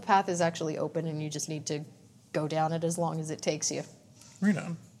that the path is actually open, and you just need to go down it as long as it takes you. Right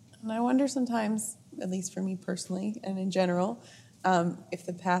on. And I wonder sometimes, at least for me personally and in general, if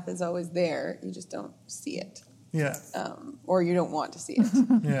the path is always there, you just don't see it. Yeah. Or you don't want to see it.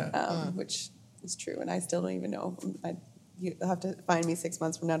 Yeah. Which is true. And I still don't even know. You'll have to find me 6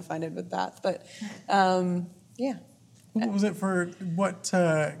 months from now to find out about that. But, yeah. What was it for? What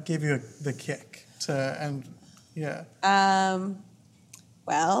gave you the kick to end? Yeah.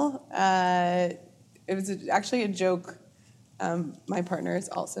 Well, it was actually a joke. My partner is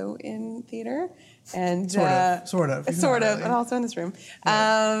also in theater, and Sort of, but also in this room.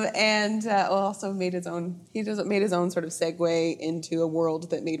 And also made his own. He made his own sort of segue into a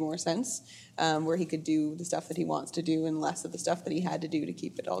world that made more sense, where he could do the stuff that he wants to do and less of the stuff that he had to do to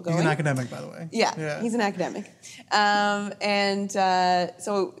keep it all going. He's an academic, by the way. Yeah. He's an academic, so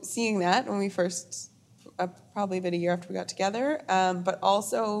seeing that when we first, probably about a year after we got together, but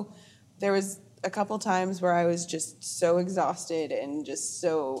also there was a couple times where I was just so exhausted and just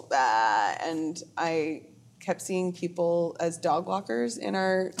so and I kept seeing people as dog walkers in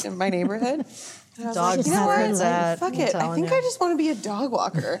my neighborhood. And I was Dog like, you know what? walkers Fuck it. I think I just want to be a dog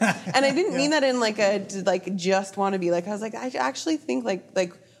walker. And I didn't mean that in just want to be like. I was like, I actually think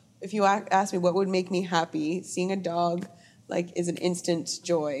like if you ask me what would make me happy, seeing a dog is an instant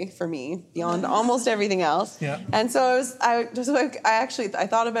joy for me beyond almost everything else. Yeah. And so I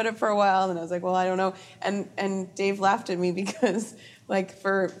thought about it for a while, and I was like, well, I don't know. And Dave laughed at me because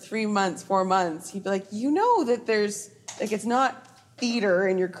for 3 months, 4 months, he'd be like, that there's it's not theater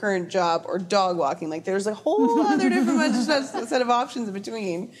in your current job or dog walking. There's a whole other different set of options in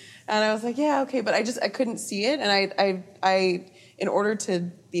between. And I was like, yeah, okay, but I couldn't see it. And I in order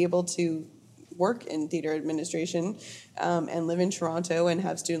to be able to work in theater administration and live in Toronto and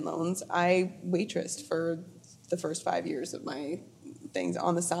have student loans, I waitressed for the first 5 years of my things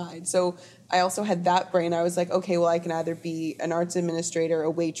on the side. So I also had that brain. I was like, okay, well, I can either be an arts administrator,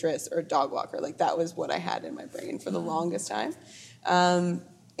 a waitress, or a dog walker. That was what I had in my brain for the longest time. So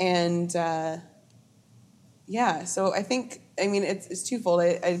I think, it's twofold.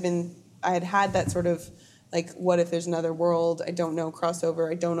 I had that sort of what if there's another world? I don't know crossover.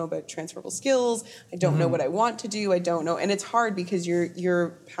 I don't know about transferable skills. I don't know what I want to do. I don't know. And it's hard because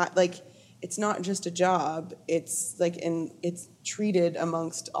you're it's not just a job. It's it's treated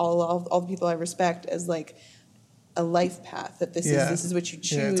amongst all the people I respect as a life path, that this is what you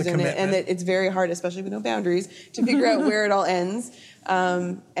choose, and that it's very hard, especially with no boundaries, to figure out where it all ends.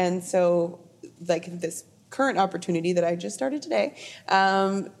 And so this current opportunity that I just started today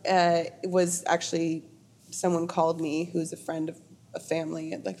was actually, someone called me who's a friend of a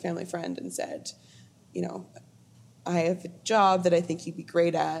family friend, and said, I have a job that I think you'd be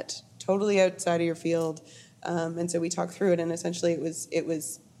great at, totally outside of your field. And so we talked through it, and essentially it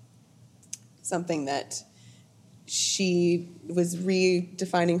was something that she was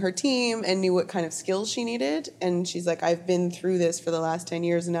redefining her team and knew what kind of skills she needed. And she's like, I've been through this for the last 10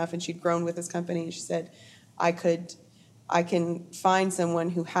 years enough. And she'd grown with this company. And she said, I can find someone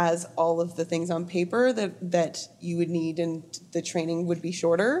who has all of the things on paper that you would need, and the training would be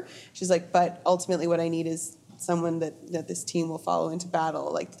shorter. She's like, but ultimately what I need is someone that this team will follow into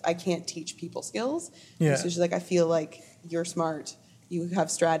battle. Like, I can't teach people skills. Yeah. So she's like, I feel like you're smart. You have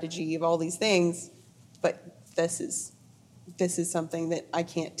strategy, you have all these things, but this is something that I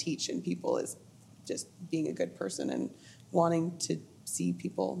can't teach in people, is just being a good person and wanting to see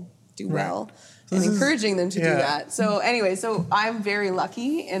people do well and encouraging them to do that. So anyway, so I'm very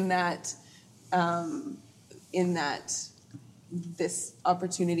lucky in that this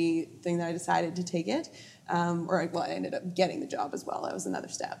opportunity thing that I decided to take it. I ended up getting the job as well. That was another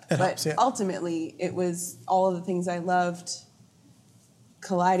step. Ultimately, it was all of the things I loved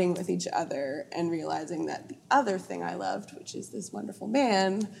colliding with each other and realizing that the other thing I loved, which is this wonderful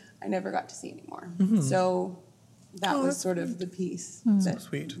man, I never got to see anymore. Mm-hmm. So that was sort of the piece that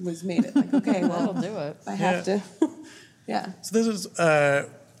was made it like, okay, well, That'll do it. I have to. So this is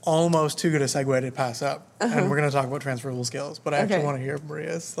almost too good a segue to pass up, and we're going to talk about transferable skills. But I actually want to hear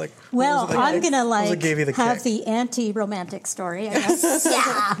Maria's. Well, I'm going to have kick? the anti-romantic story, I guess.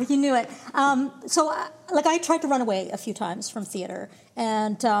 Yeah, you knew it. I tried to run away a few times from theater,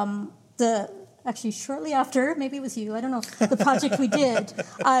 and actually shortly after, maybe it was you, I don't know, the project we did,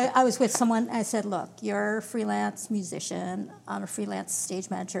 I was with someone. I said, look, you're a freelance musician. I'm a freelance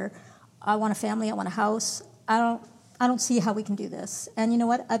stage manager. I want a family. I want a house. I don't see how we can do this. And you know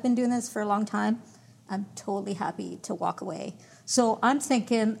what? I've been doing this for a long time. I'm totally happy to walk away. So I'm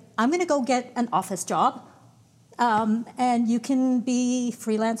thinking, I'm going to go get an office job, and you can be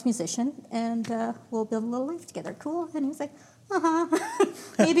freelance musician, and we'll build a little life together. Cool? And he was like,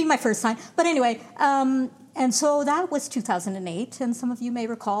 maybe my first time. But anyway, and so that was 2008, and some of you may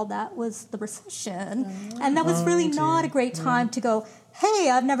recall that was the recession. And that was really not a great time to go, hey,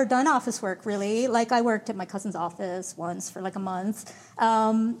 I've never done office work, really. Like, I worked at my cousin's office once for like a month,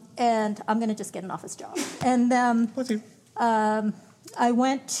 and I'm going to just get an office job. And I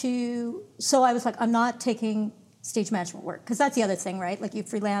went to, so I was like, I'm not taking stage management work, because that's the other thing, right? Like, you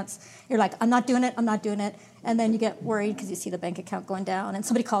freelance, you're like, I'm not doing it, and then you get worried because you see the bank account going down, and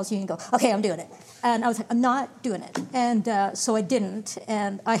somebody calls you and you go, okay, I'm doing it. And I was like, I'm not doing it. And so I didn't,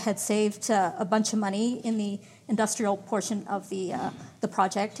 and I had saved a bunch of money in the industrial portion of the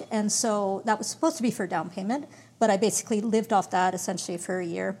project, and so that was supposed to be for down payment, but I basically lived off that essentially for a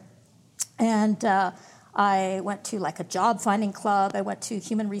year. And I went to like a job finding club, I went to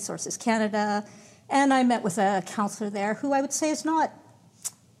Human Resources Canada, and I met with a counselor there who I would say is not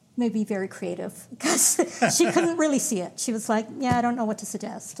maybe very creative, because she couldn't really see it. She was like, yeah, I don't know what to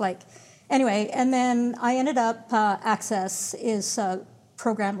suggest. Anyway, and then I ended up, Access is a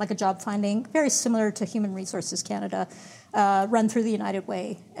program, like a job finding, very similar to Human Resources Canada, run through the United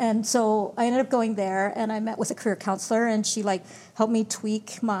Way. And so I ended up going there, and I met with a career counselor, and she helped me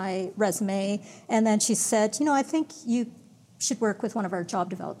tweak my resume. And then she said, I think you should work with one of our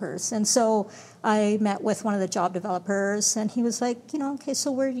job developers. And so I met with one of the job developers, and he was like, okay,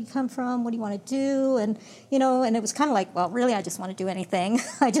 so where do you come from? What do you want to do? And, and it was kind of like, well, really, I just want to do anything.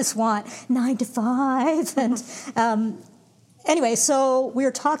 I just want 9 to 5. And anyway, so we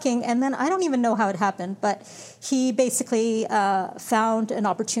were talking, and then I don't even know how it happened, but he basically found an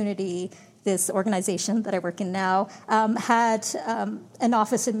opportunity. This organization that I work in now had an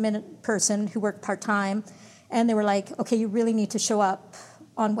office admin person who worked part-time. And they were like, okay, you really need to show up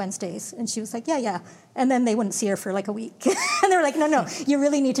on Wednesdays. And she was like, yeah. And then they wouldn't see her for like a week. And they were like, no, you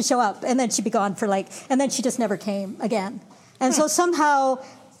really need to show up. And then she'd be gone for and then she just never came again. And so somehow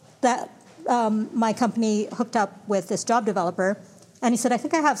that my company hooked up with this job developer. And he said, I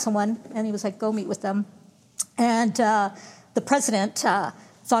think I have someone. And he was like, go meet with them. And the president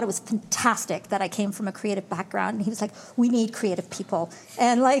thought it was fantastic that I came from a creative background. And he was like, we need creative people.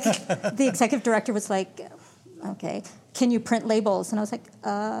 And the executive director was like, okay, can you print labels? And I was like,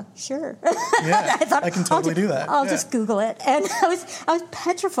 sure. Yeah, I can totally do that. I'll just Google it. And I was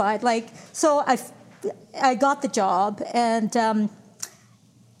petrified. So I got the job, and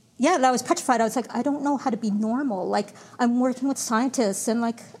I was petrified. I was like, I don't know how to be normal. I'm working with scientists, and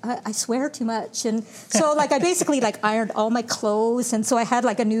I swear too much. And so I basically ironed all my clothes, and so I had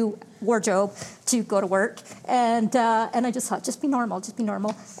a new wardrobe to go to work. And I just thought, just be normal.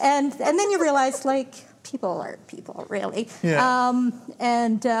 And then you realize people are people, really. Yeah.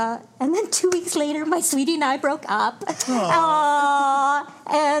 And then 2 weeks later, my sweetie and I broke up.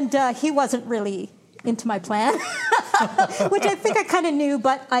 And he wasn't really into my plan, which I think I kind of knew,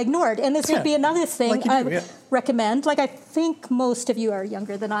 but I ignored. And this would be another thing I would recommend. Like, I think most of you are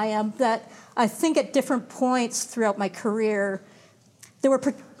younger than I am, that I think at different points throughout my career, there were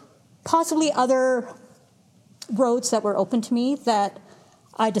possibly other roads that were open to me that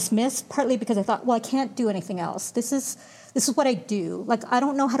I dismissed, partly because I thought, well, I can't do anything else. This is what I do. Like, I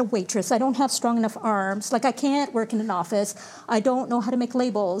don't know how to waitress. I don't have strong enough arms. Like, I can't work in an office. I don't know how to make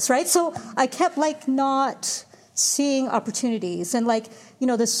labels, right? So I kept, like, not seeing opportunities. And, like, you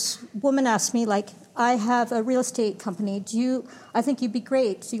know, this woman asked me, like, I have a real estate company. I think you'd be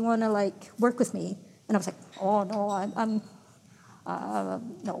great. Do you want to, like, work with me? And I was like, oh, no, I'm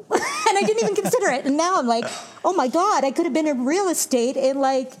no. And I didn't even consider it. And now I'm like, oh my God, I could have been in real estate in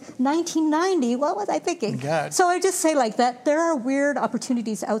like 1990. What was I thinking? God. So I just say like that there are weird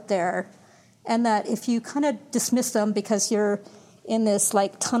opportunities out there, and that if you kind of dismiss them because you're in this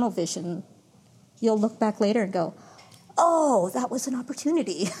like tunnel vision, you'll look back later and go, oh, that was an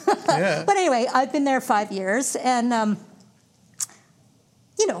opportunity. Yeah. But anyway, I've been there 5 years, and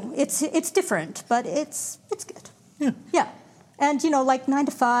you know, it's different, but it's good. Yeah. Yeah. And, you know, like 9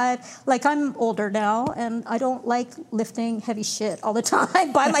 to 5, like I'm older now, and I don't like lifting heavy shit all the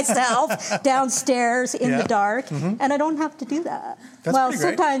time by myself downstairs in the dark, and I don't have to do that. Well,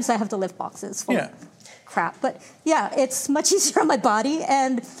 sometimes I have to lift boxes full of crap, but yeah, it's much easier on my body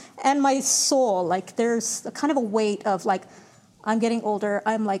and my soul. Like there's a kind of a weight of like, I'm getting older,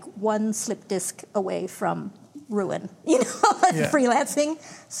 I'm like one slip disc away from ruin, you know, freelancing.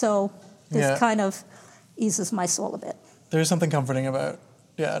 So this kind of eases my soul a bit. There's something comforting about,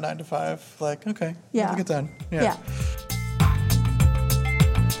 9 to 5. Like, okay, we'll get done. Yeah.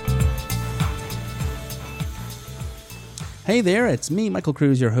 Hey there, it's me, Michael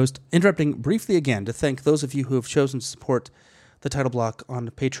Cruz, your host, interrupting briefly again to thank those of you who have chosen to support the Title Block on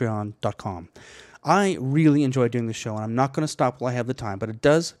patreon.com. I really enjoy doing the show, and I'm not going to stop while I have the time, but it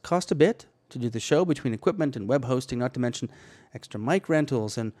does cost a bit to do the show between equipment and web hosting, not to mention extra mic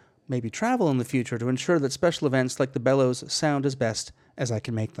rentals and maybe travel in the future to ensure that special events like the Bellows sound as best as I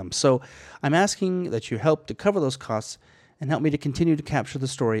can make them. So I'm asking that you help to cover those costs and help me to continue to capture the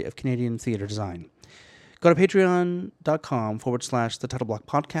story of Canadian theatre design. Go to patreon.com/the Title Block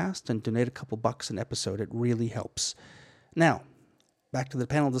Podcast and donate a couple bucks an episode. It really helps. Now, back to the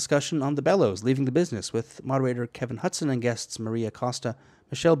panel discussion on the Bellows, Leaving the Business, with moderator Kevin Hudson and guests Maria Costa,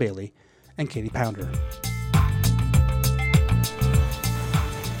 Michelle Bailey, and Katie Pounder.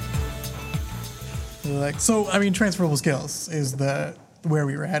 So, I mean, transferable skills is where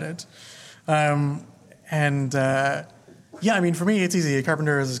we were headed. I mean, for me, it's easy. A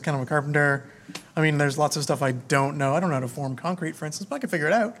carpenter is kind of a carpenter. I mean, there's lots of stuff I don't know. I don't know how to form concrete, for instance, but I can figure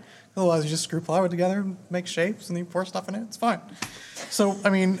it out. Otherwise, you just screw plywood together, make shapes, and you pour stuff in it. It's fine. So, I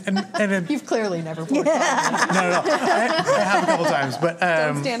mean, You've clearly never poured No. I have a couple times, but...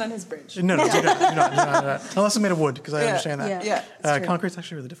 don't stand on his bridge. No, do not. Unless it's made of wood, because I understand that. Yeah, concrete's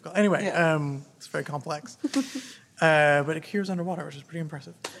actually really difficult. Anyway, it's very complex. But it cures underwater, which is pretty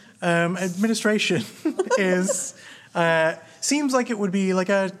impressive. Administration seems like it would be like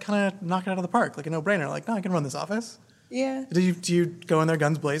a kind of knock it out of the park, like a no-brainer. Like, no, I can run this office. Yeah. Do you go in there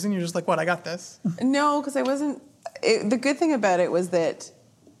guns blazing? You're just like, what? I got this. No, because I wasn't. The good thing about it was that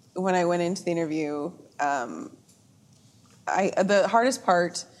when I went into the interview, the hardest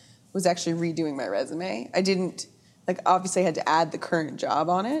part was actually redoing my resume. I didn't obviously I had to add the current job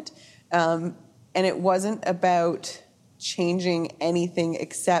on it, and it wasn't about changing anything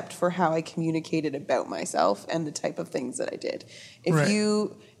except for how I communicated about myself and the type of things that I did.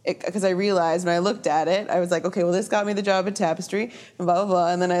 Because I realized when I looked at it, I was like, okay, well, this got me the job at Tapestry, and blah, blah,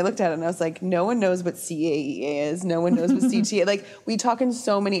 blah. And then I looked at it, and I was like, no one knows what CAEA is. No one knows what CTA. Like, we talk in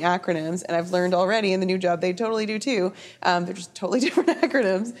so many acronyms, and I've learned already in the new job, they totally do too. They're just totally different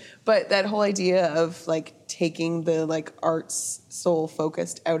acronyms. But that whole idea of, taking the, arts soul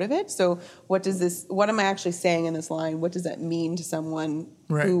focused out of it. So what am I actually saying in this line? What does that mean to someone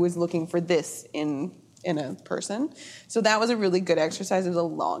who is looking for this in a person? So that was a really good exercise. It was a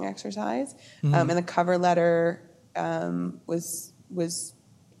long exercise. And the cover letter was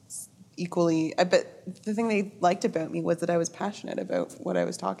equally, but the thing they liked about me was that I was passionate about what I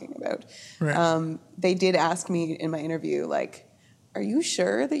was talking about. Right. They did ask me in my interview, are you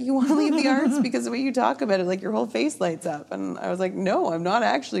sure that you want to leave the arts? Because the way you talk about it, your whole face lights up. And I was like, no, I'm not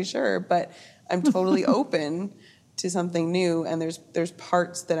actually sure, but I'm totally open to something new, and there's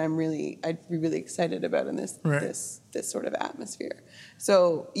parts that I'd be really excited about in this sort of atmosphere.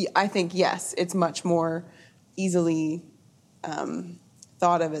 So I think yes, it's much more easily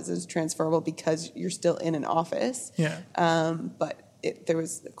thought of as transferable because you're still in an office. Yeah. But there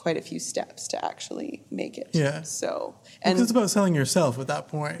was quite a few steps to actually make it. Yeah. So, And it's about selling yourself at that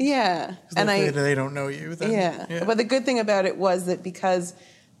point. Yeah. And they don't know you. Then, yeah. But the good thing about it was that because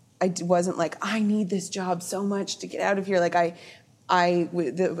wasn't like, I need this job so much to get out of here. Like it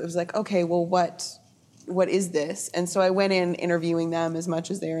was like, okay, well, what is this? And so I went in interviewing them as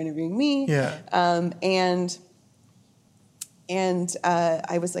much as they were interviewing me. Yeah. And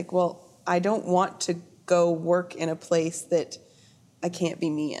I was like, well, I don't want to go work in a place that I can't be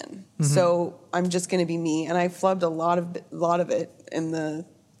me in. Mm-hmm. So I'm just going to be me. And I flubbed a lot of it in the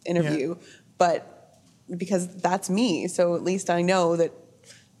interview, but because that's me. So at least I know that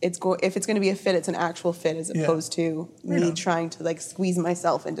if it's going to be a fit, it's an actual fit as opposed to me trying to like squeeze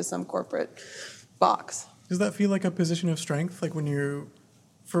myself into some corporate box. Does that feel like a position of strength? Like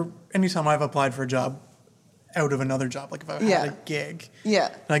for any time I've applied for a job out of another job, like if I had a gig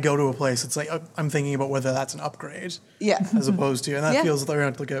and I go to a place, it's like I'm thinking about whether that's an upgrade as opposed to, and that feels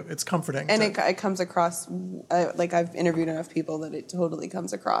like it's comforting. And it comes across, like I've interviewed enough people that it totally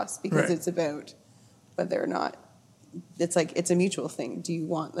comes across because it's about whether or not, it's like, it's a mutual thing.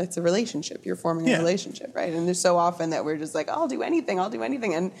 It's a relationship. You're forming a relationship, right? And there's so often that we're just like, I'll do anything.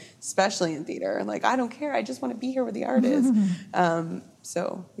 And especially in theater, like, I don't care. I just want to be here where the art is.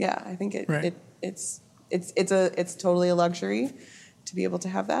 So yeah, I think it's totally a luxury to be able to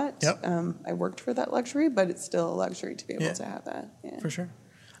have that. Yep. I worked for that luxury, but it's still a luxury to be able to have that. Yeah. For sure.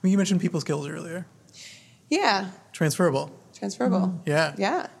 I mean, you mentioned people skills earlier. Yeah. Transferable. Yeah.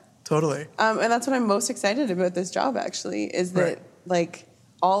 Yeah. Totally. And that's what I'm most excited about this job, actually, is that like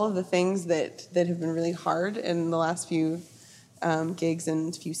all of the things that have been really hard in the last few gigs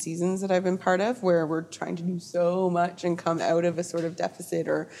and few seasons that I've been part of, where we're trying to do so much and come out of a sort of deficit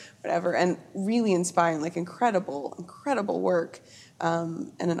or whatever, and really inspiring, like incredible work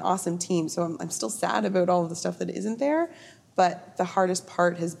and an awesome team. So I'm still sad about all of the stuff that isn't there, but the hardest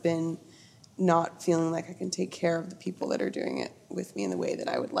part has been not feeling like I can take care of the people that are doing it with me in the way that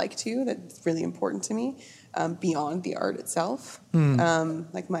I would like to. That's really important to me, beyond the art itself.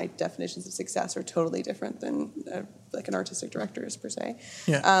 Like my definitions of success are totally different than like an artistic director's per se.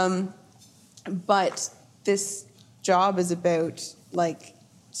 Yeah. But this job is about like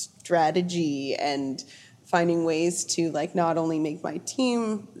strategy and finding ways to like not only make my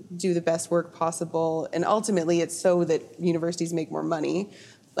team do the best work possible, and ultimately it's so that universities make more money.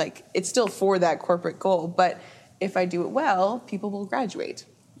 Like, it's still for that corporate goal, but if I do it well, people will graduate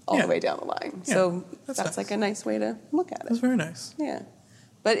all the way down the line. Yeah, so that's nice. Like a nice way to look at it. That's very nice. Yeah.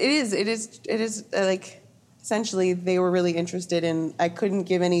 But it is like, essentially they were really interested in, I couldn't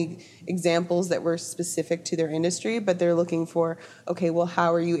give any examples that were specific to their industry, but they're looking for, okay, well,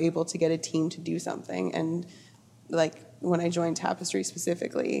 how are you able to get a team to do something? And like when I joined Tapestry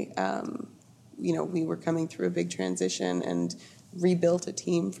specifically, we were coming through a big transition and rebuilt a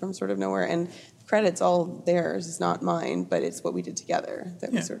team from sort of nowhere, and credit's all theirs. It's not mine, but it's what we did together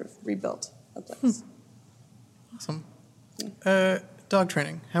that we sort of rebuilt a place. Awesome. Dog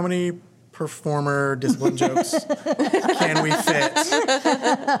training. How many performer discipline jokes can we fit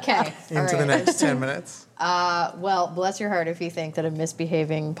into the next 10 minutes? Well, bless your heart if you think that a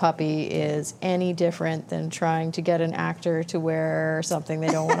misbehaving puppy is any different than trying to get an actor to wear something they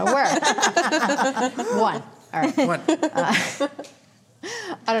don't want to wear. One. All right. One.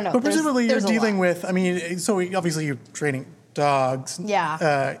 I don't know. But presumably you're dealing with, I mean, so obviously you're training dogs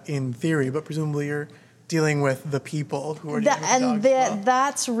in theory, but presumably you're dealing with the people who are dealing with the dogs.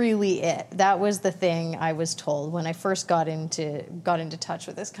 That's really it. That was the thing I was told when I first got into touch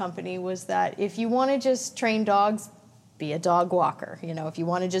with this company, was that if you want to just train dogs, be a dog walker. If you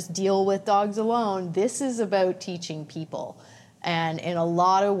want to just deal with dogs alone, this is about teaching people. And in a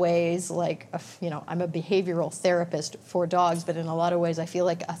lot of ways, like, I'm a behavioral therapist for dogs, but in a lot of ways I feel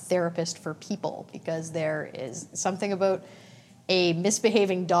like a therapist for people, because there is something about a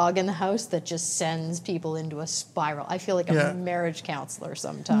misbehaving dog in the house that just sends people into a spiral. I feel like a marriage counselor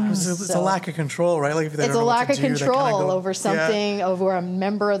sometimes. It's a lack of control, right? Like if they it's don't a know lack what to of do, control over something, over a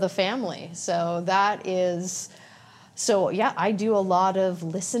member of the family. So that is... So, yeah, I do a lot of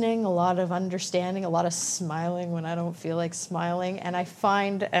listening, a lot of understanding, a lot of smiling when I don't feel like smiling. And I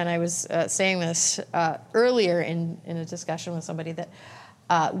find, and I was saying this earlier in a discussion with somebody, that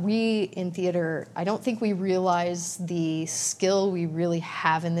we in theater, I don't think we realize the skill we really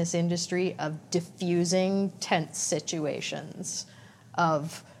have in this industry of diffusing tense situations,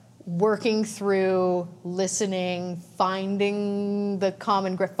 of working through, listening, finding the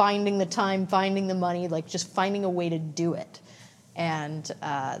common ground, finding the time, finding the money, like just finding a way to do it. And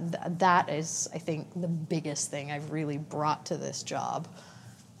that is, I think, the biggest thing I've really brought to this job.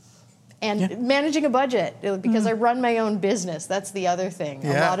 And managing a budget, because I run my own business. That's the other thing.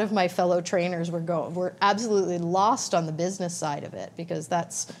 A lot of my fellow trainers were absolutely lost on the business side of it, because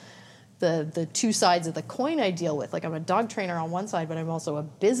that's the two sides of the coin I deal with. Like, I'm a dog trainer on one side, but I'm also a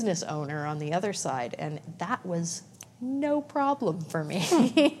business owner on the other side. And that was no problem for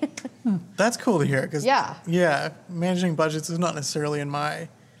me. That's cool to hear. Cause, managing budgets is not necessarily in my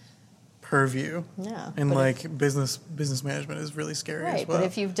purview. Yeah. And like business management is really scary as well. But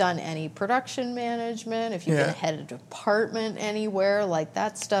if you've done any production management, if you've been head of department anywhere, like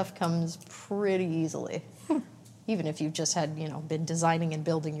that stuff comes pretty easily. Even if you've just had, been designing and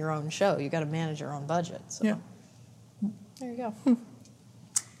building your own show, you got to manage your own budget. So. Yeah. There you go.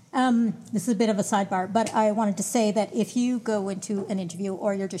 This is a bit of a sidebar, but I wanted to say that if you go into an interview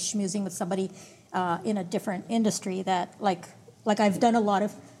or you're just schmoozing with somebody in a different industry, that like I've done a lot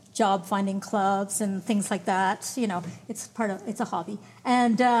of job finding clubs and things like that. It's a hobby.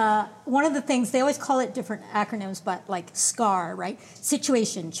 And one of the things, they always call it different acronyms, but like SCAR, right?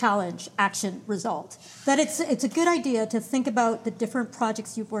 Situation, challenge, action, result. That it's a good idea to think about the different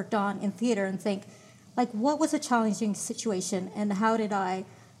projects you've worked on in theater and think, like, what was a challenging situation and how did I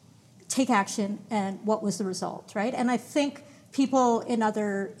take action and what was the result, right? And I think people in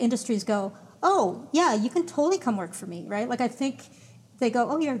other industries go, oh, yeah, you can totally come work for me, right? Like, I think they go,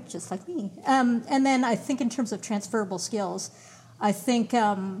 oh, you're just like me. And then I think in terms of transferable skills, I think,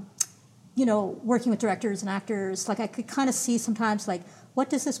 working with directors and actors, like I could kind of see sometimes, like, what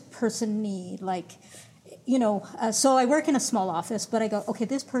does this person need? Like, so I work in a small office, but I go, okay,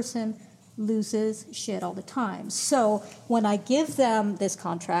 this person loses shit all the time. So when I give them this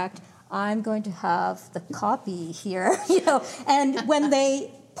contract, I'm going to have the copy here, and when they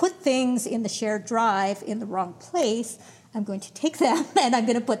put things in the shared drive in the wrong place, I'm going to take them and I'm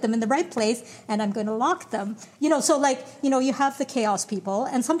going to put them in the right place and I'm going to lock them. So like, you have the chaos people,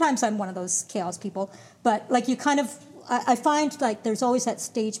 and sometimes I'm one of those chaos people, but like I find like there's always that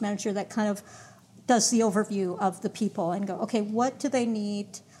stage manager that kind of does the overview of the people and go, okay, what do they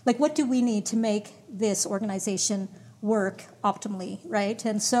need? Like, what do we need to make this organization work optimally, right?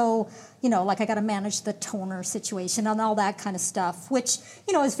 And so, like I got to manage the toner situation and all that kind of stuff, which,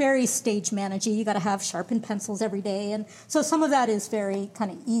 is very stage managey. You got to have sharpened pencils every day. And so some of that is very kind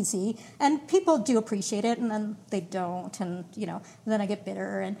of easy, and people do appreciate it, and then they don't. And, then I get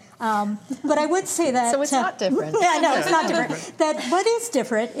bitter. And, but I would say that. So it's not different. Yeah, no, it's not different. That what is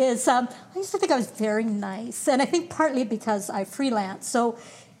different is I used to think I was very nice. And I think partly because I freelance. So,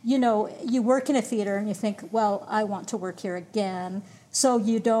 you work in a theater and you think, well, I want to work here again. So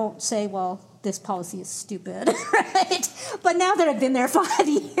you don't say, well, this policy is stupid, right? But now that I've been there 5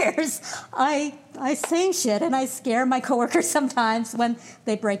 years, I say shit and I scare my coworkers sometimes when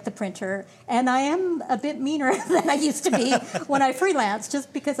they break the printer. And I am a bit meaner than I used to be when I freelance,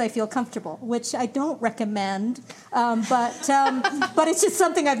 just because I feel comfortable, which I don't recommend. But it's just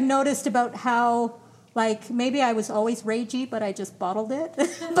something I've noticed about how, like, maybe I was always ragey, but I just bottled it.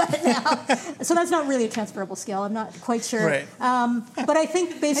 But now, so that's not really a transferable skill. I'm not quite sure. Right. But I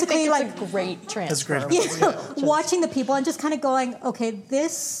think basically, it's a great transfer. Watching the people and just kind of going, okay,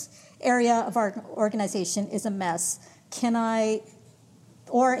 this area of our organization is a mess. Can I,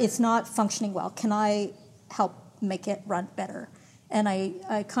 or it's not functioning well, can I help make it run better? And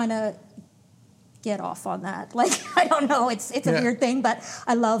I kind of get off on that. Like, I don't know, it's a weird thing, but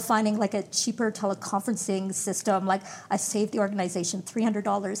I love finding like a cheaper teleconferencing system. Like, I save the organization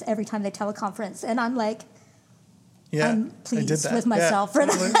 $300 every time they teleconference, and I'm like, I'm pleased with myself for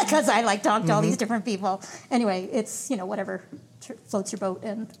that, because I like talk to all these different people. Anyway, it's, whatever floats your boat,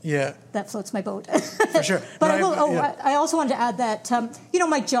 and that floats my boat. For sure. But I also wanted to add that,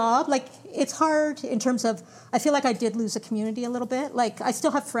 my job, like, it's hard in terms of, I feel like I did lose a community a little bit. Like, I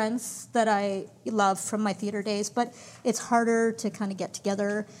still have friends that I love from my theater days, but it's harder to kind of get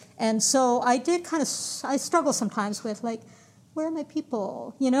together. And so I did I struggle sometimes with, like, where are my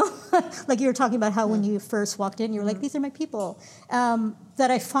people, Like, you were talking about how when you first walked in, you were like, these are my people.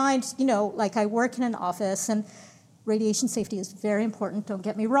 That I find, like, I work in an office, and radiation safety is very important, don't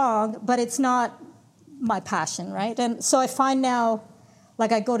get me wrong, but it's not my passion, right? And so I find now,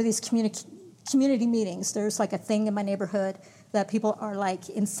 like, I go to these community meetings. There's like a thing in my neighborhood that people are like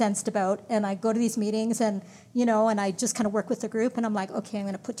incensed about, and I go to these meetings, and and I just kind of work with the group, and I'm like, okay, I'm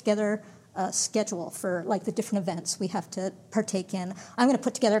going to put together a schedule for like the different events we have to partake in. I'm going to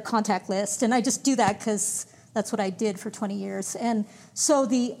put together a contact list, and I just do that because that's what I did for 20 years. And so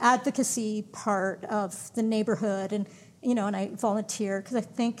the advocacy part of the neighborhood, and and I volunteer because I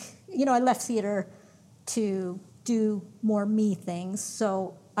think I left theater to do more me things,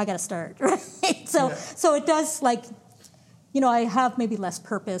 so I got to start, right? So it does, like, I have maybe less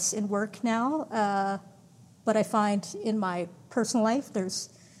purpose in work now, but I find in my personal life there's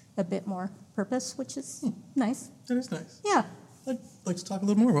a bit more purpose, which is nice. That is nice. Yeah. I'd like to talk a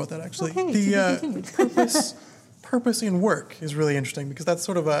little more about that, actually. Okay, to be continued. Purpose in work is really interesting because that's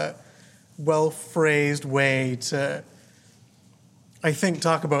sort of a well-phrased way to, I think,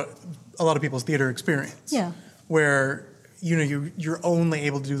 talk about a lot of people's theater experience. Yeah. Where, you're only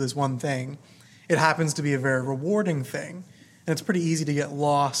able to do this one thing. It happens to be a very rewarding thing, and it's pretty easy to get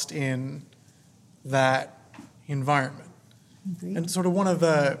lost in that environment. Agreed. And sort of one of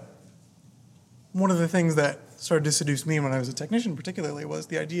the things that started to seduce me when I was a technician particularly was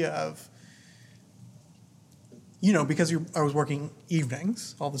the idea of, because I was working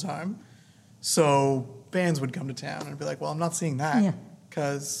evenings all the time, so bands would come to town and be like, well, I'm not seeing that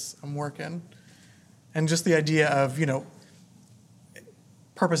because I'm working. And just the idea of,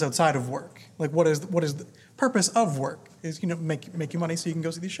 purpose outside of work. Like, what is the purpose of work is, make you money so you can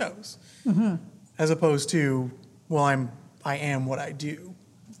go see these shows. Mm-hmm. As opposed to, well, I am what I do.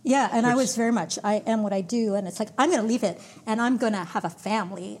 Yeah, and I was very much, I am what I do, and it's like, I'm going to leave it, and I'm going to have a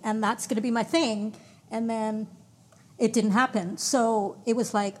family, and that's going to be my thing. And then it didn't happen. So it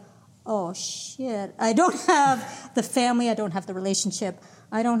was like, oh, shit, I don't have the family, I don't have the relationship,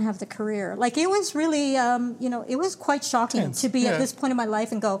 I don't have the career. Like, it was really, it was quite shocking to be at this point in my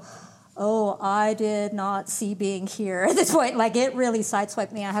life and go, oh, I did not see being here at this point. Like, it really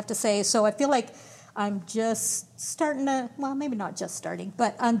sideswiped me, I have to say. So I feel like I'm just starting to, well, maybe not just starting,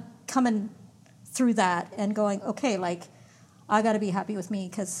 but I'm coming through that and going, okay, like, I got to be happy with me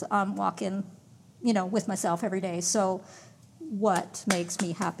because I'm walking, with myself every day. So what makes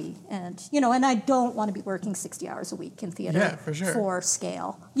me happy? And, and I don't want to be working 60 hours a week in theater for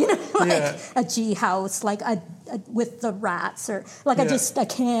scale, a G house, like with the rats or like, I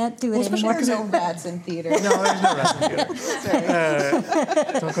can't do it anymore. There's no rats in theater. No, there's no rats in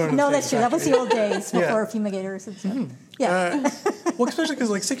theater. Don't go to no, that's true. That was the old days before fumigators and stuff. Mm-hmm. Yeah. Well, especially because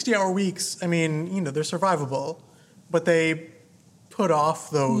 60-hour weeks, I mean, they're survivable, but they put off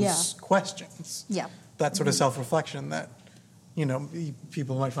those questions. Yeah. That sort of self-reflection that,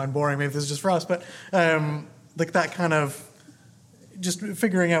 people might find boring. Maybe this is just for us, but like that kind of just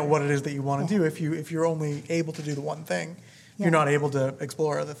figuring out what it is that you want to do. If you're only able to do the one thing, you're not able to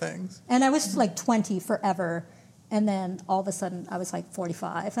explore other things. And I was like 20 forever. And then all of a sudden I was like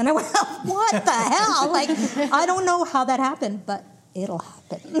 45. And I went, what the hell? Like, I don't know how that happened, but it'll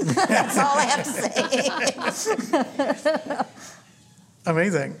happen. That's all I have to say.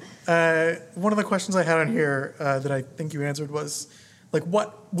 Amazing. One of the questions I had on here that I think you answered was, like,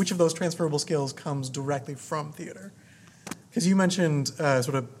 which of those transferable skills comes directly from theater? Because you mentioned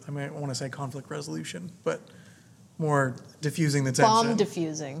sort of, I might want to say conflict resolution, but more diffusing the tension. Bomb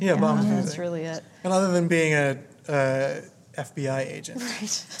diffusing. Yeah, bomb diffusing. That's really it. And other than being a FBI agent,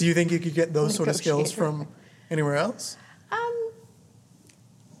 do you think you could get those sort of skills from anywhere else?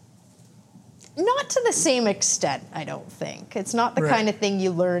 Not to the same extent, I don't think. It's not the kind of thing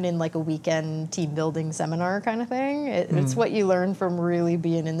you learn in like a weekend team building seminar kind of thing. It's what you learn from really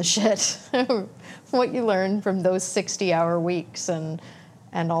being in the shit. What you learn from those 60-hour weeks and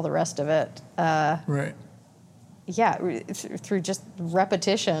all the rest of it. Right. Yeah, through just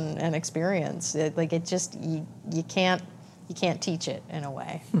repetition and experience. You can't teach it in a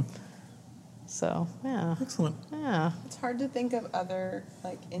way. So, yeah. Excellent. Yeah. It's hard to think of other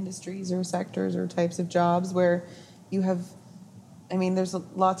industries or sectors or types of jobs where you have, there's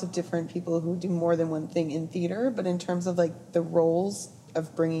lots of different people who do more than one thing in theater, but in terms of the roles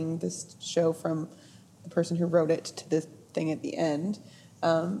of bringing this show from the person who wrote it to the thing at the end,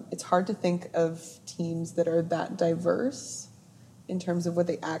 it's hard to think of teams that are that diverse in terms of what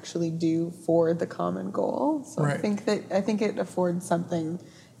they actually do for the common goal. So I think it affords something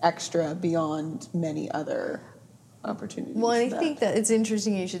extra beyond many other opportunities. Well, I think that it's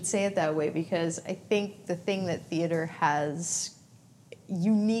interesting you should say it that way because I think the thing that theater has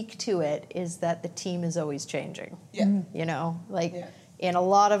unique to it is that the team is always changing. Yeah. In a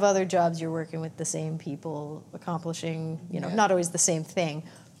lot of other jobs, you're working with the same people, accomplishing, not always the same thing,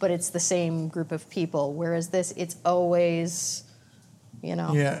 but it's the same group of people. Whereas this, it's always,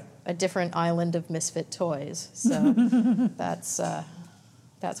 a different island of misfit toys. So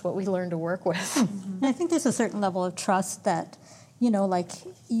that's what we learn to work with. And I think there's a certain level of trust that,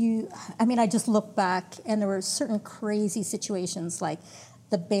 I just look back and there were certain crazy situations like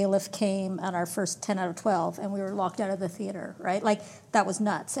the bailiff came on our first 10 out of 12 and we were locked out of the theater, right? Like that was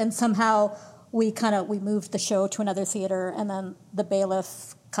nuts. And somehow we moved the show to another theater and then the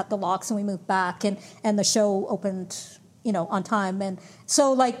bailiff cut the locks and we moved back and the show opened, on time. And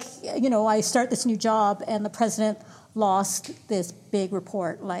so I start this new job and the president lost this big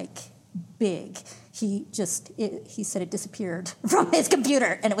report, like big. He said it disappeared from his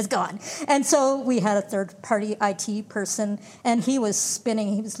computer and it was gone. And so we had a third-party IT person, and he was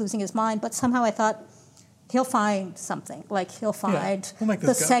spinning. He was losing his mind. But somehow I thought, he'll find something. Like, he'll find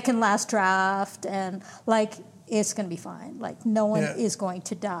the second last draft, and, like, it's going to be fine. Like, no one is going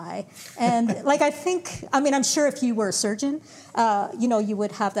to die. And, like, I'm sure if you were a surgeon, you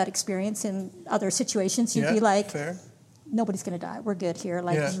would have that experience in other situations. You'd be like, fair. Nobody's going to die. We're good here.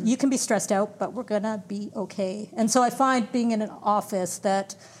 Like, you can be stressed out, but we're going to be okay. And so I find being in an office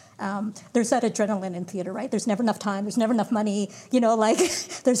that there's that adrenaline in theater, right? There's never enough time. There's never enough money. Like,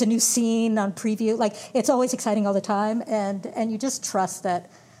 there's a new scene on preview. Like, it's always exciting all the time. And you just trust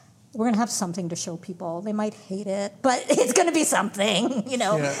that we're going to have something to show people. They might hate it, but it's going to be something,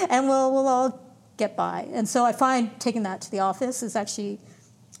 and we'll all get by. And so I find taking that to the office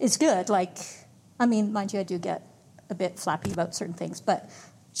is good. Like, mind you, I do get a bit flappy about certain things, but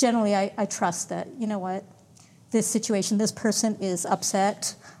generally I trust that, this situation, this person is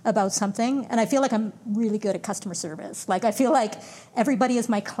upset about something, and I feel like I'm really good at customer service. Like, I feel like everybody is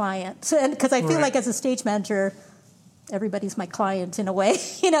my client, and because I feel like as a stage manager, everybody's my client in a way,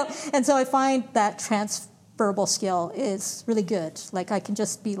 and so I find that transferable skill is really good. Like, I can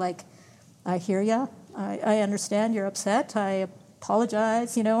just be like, I hear you, I understand you're upset, I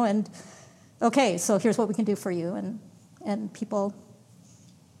apologize, and okay, so here's what we can do for you, and people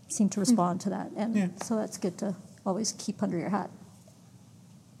seem to respond to that, and so that's good to always keep under your hat.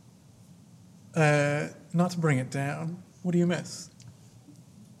 Not to bring it down, what do you miss?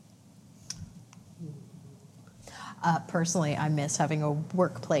 Personally, I miss having a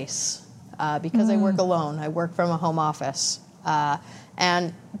workplace because I work alone. I work from a home office,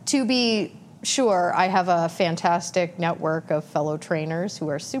 and to be sure, I have a fantastic network of fellow trainers who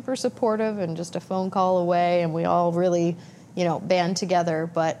are super supportive and just a phone call away, and we all really, band together.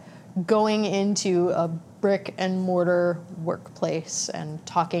 But going into a brick and mortar workplace and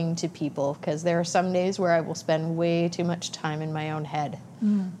talking to people, because there are some days where I will spend way too much time in my own head,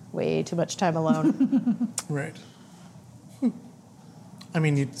 way too much time alone. Right.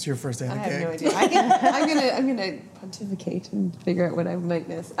 It's your first day on a gig. I have no idea. I'm gonna pontificate and figure out what I might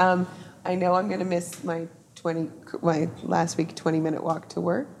miss. I know I'm going to miss my last week 20-minute walk to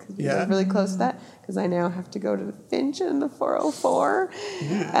work, because we were really close to that, because I now have to go to the Finch and the 404,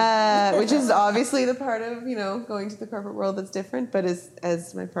 which is obviously the part of going to the corporate world that's different. But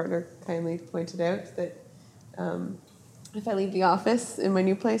as my partner kindly pointed out, that if I leave the office in my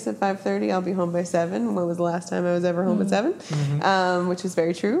new place at 5:30, I'll be home by 7. When was the last time I was ever home at 7? Which is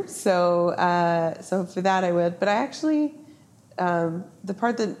very true. So for that I would. But I actually. The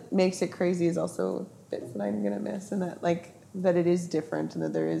part that makes it crazy is also bits that I'm going to miss, and that it is different, and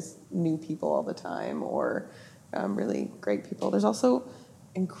that there is new people all the time, or really great people. There's also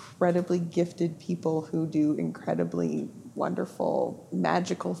incredibly gifted people who do incredibly wonderful,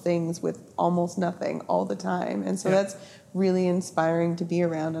 magical things with almost nothing all the time. And so that's really inspiring to be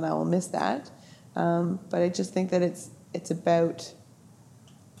around, and I will miss that. But I just think that it's about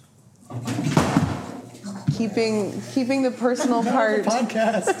keeping the personal part.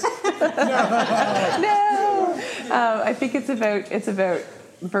 Podcast. No. I think it's about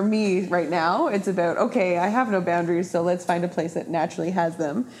for me right now. It's about, okay, I have no boundaries, so let's find a place that naturally has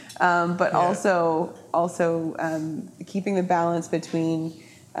them. But also keeping the balance between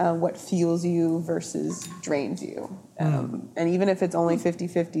what fuels you versus drains you. And even if it's only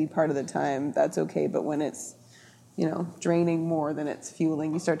 50-50 part of the time, that's okay. But when it's draining more than it's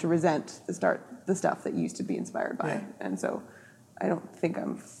fueling, you start to resent the stuff that you used to be inspired by. Yeah. And so I don't think I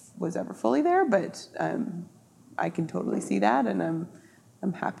was ever fully there, but I can totally see that, and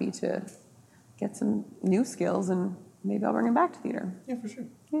I'm happy to get some new skills, and maybe I'll bring them back to theater. Yeah, for sure.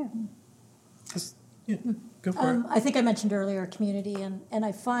 Yeah. Go for it. I think I mentioned earlier community, and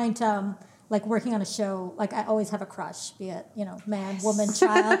I find like working on a show, like I always have a crush, be it, man, woman,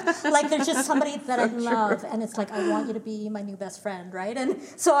 child. Like there's just somebody that I love, and it's like, I want you to be my new best friend, right? And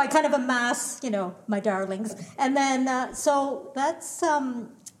so I kind of amass, my darlings. And then, so that's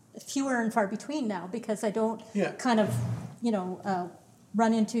fewer and far between now, because I don't kind of,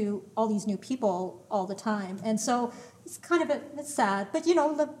 run into all these new people all the time. And so it's kind of, it's sad. But,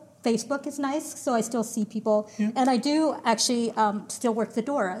 the Facebook is nice, so I still see people. Yeah. And I do actually still work the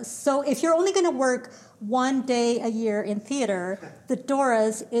Doras. So if you're only going to work one day a year in theater, the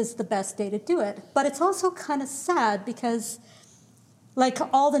Doras is the best day to do it. But it's also kind of sad because, like,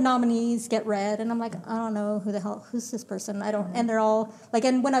 all the nominees get read, and I'm like, I don't know who's this person? And they're all, like,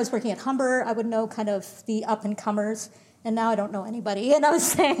 and when I was working at Humber, I would know kind of the up-and-comers. And now I don't know anybody. And I was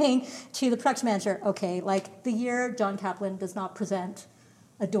saying to the production manager, okay, like the year John Kaplan does not present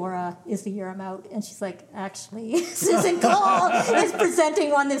Adora is the year I'm out. And she's like, actually, Susan Cole is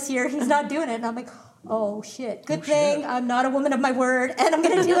presenting one this year. He's not doing it. And I'm like, oh, shit. Good thing I'm not a woman of my word, and I'm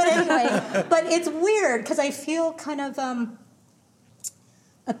going to do it anyway. But it's weird because I feel kind of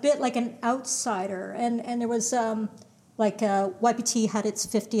a bit like an outsider. And there was YPT had its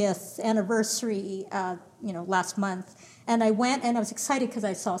 50th anniversary, last month. And I went and I was excited because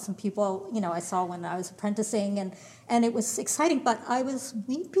I saw some people, I saw when I was apprenticing and it was exciting, but I was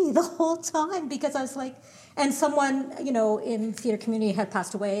weepy the whole time because I was like, and someone, in theater community had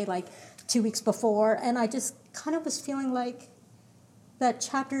passed away like 2 weeks before. And I just kind of was feeling like that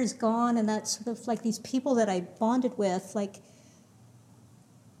chapter is gone and that sort of like these people that I bonded with, like,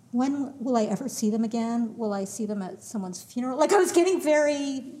 when will I ever see them again? Will I see them at someone's funeral? Like I was getting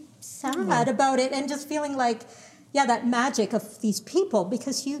very sad about it and just feeling like, yeah, that magic of these people,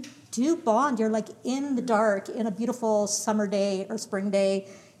 because you do bond. You're like in the dark in a beautiful summer day or spring day,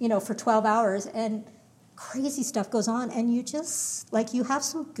 for 12 hours, and crazy stuff goes on. And you just, like, you have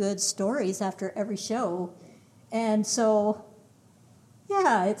some good stories after every show. And so,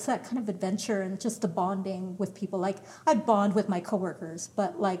 yeah, it's that kind of adventure and just the bonding with people. Like, I bond with my coworkers,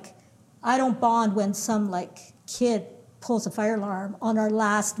 but, like, I don't bond when some, like, kid pulls a fire alarm on our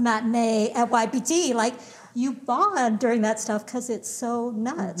last matinee at YPT. Like, you bond during that stuff because it's so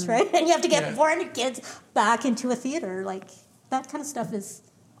nuts, right? And you have to get 400 kids back into a theater. Like, that kind of stuff is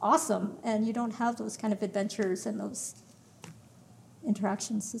awesome, and you don't have those kind of adventures and those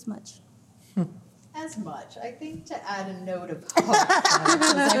interactions as much. As much. I think to add a note of hope.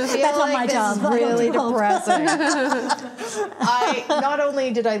 I feel That's like my this job. is really depressing. Not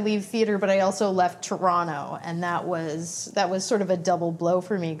only did I leave theater, but I also left Toronto, and that was sort of a double blow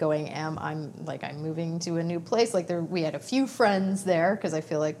for me. I'm moving to a new place. Like we had a few friends there because I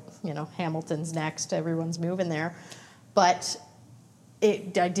feel like Hamilton's next. Everyone's moving there, but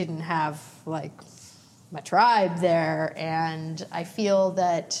I didn't have like my tribe there, and I feel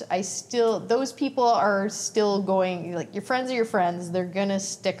that those people are still going, like, your friends are your friends, they're gonna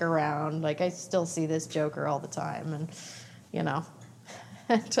stick around. Like, I still see this Joker all the time, and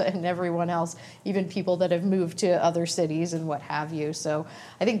and everyone else, even people that have moved to other cities and what have you. So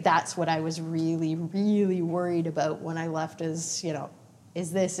I think that's what I was really, really worried about when I left is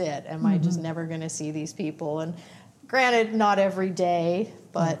this it? Am I just never gonna see these people? And granted, not every day,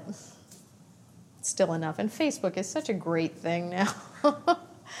 but still enough. And Facebook is such a great thing now.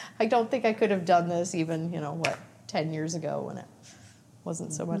 I don't think I could have done this even, 10 years ago when it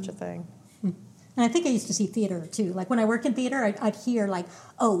wasn't so much a thing. And I think I used to see theater too. Like when I worked in theater, I'd hear like,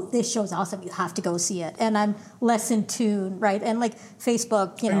 oh, this show's awesome, you have to go see it. And I'm less in tune, right? And like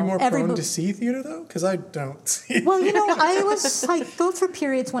Facebook, Are you more prone to see theater though? Because I don't see Well, I was like, go through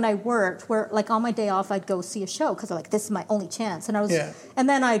periods when I worked where like on my day off, I'd go see a show because like, this is my only chance. And and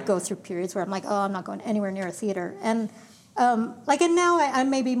then I'd go through periods where I'm like, oh, I'm not going anywhere near a theater. And and now I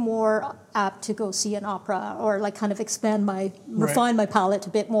may be more apt to go see an opera or like kind of refine my palette a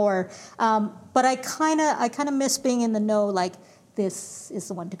bit more. But I kind of miss being in the know, like this is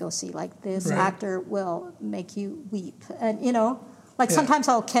the one to go see. Like this actor will make you weep, and sometimes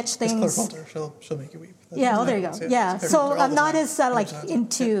I'll catch things. It's Claire Falter. She'll make you weep. There you go. Yeah. So I'm not as in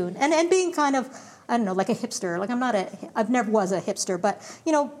tune, and being kind of, I don't know, like a hipster. Like I've never was a hipster, but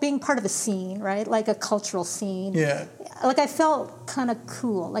being part of a scene, right? Like a cultural scene. Yeah. Like I felt kind of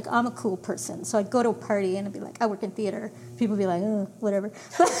cool. Like I'm a cool person. So I'd go to a party and I'd be like, I work in theater. People would be like, oh, whatever.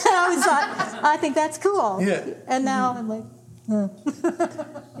 But I always thought, I think that's cool. Yeah. And now I'm like,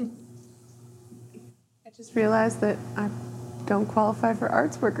 I just realized that I don't qualify for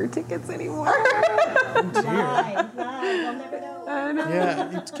arts worker tickets anymore. lie. We'll never know. I know.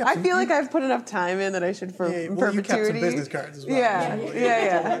 Yeah, I feel like I've put enough time in that I should for perpetuity. You kept some business cards as well.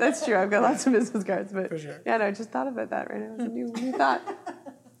 Yeah. That's true. I've got lots of business cards, but For sure. yeah, no, I just thought about that right now. It's a new thought.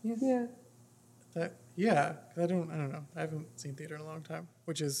 Yeah. I don't know. I haven't seen theater in a long time,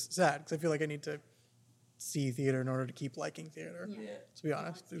 which is sad because I feel like I need to see theater in order to keep liking theater. Yeah. To be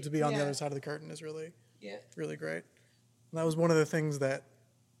honest, to be on the other side of the curtain is really great. And that was one of the things that,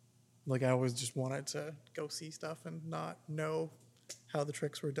 like, I always just wanted to go see stuff and not know how the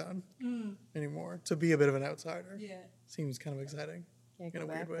tricks were done anymore. To be a bit of an outsider seems kind of exciting Can't in go a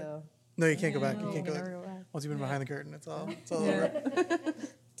back, weird way. though. No, you can't go back. You No, can't go never back. go back. Once you've been behind the curtain, it's all over.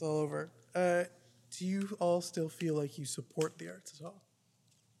 It's all over. Do you all still feel like you support the arts at all?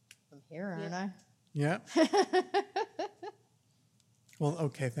 I'm here, aren't I? Yeah. Well,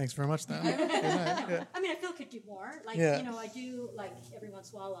 okay. Thanks very much, then. Good night. Yeah. I mean, I feel like do more. Like, Yeah. you know, I do, like, every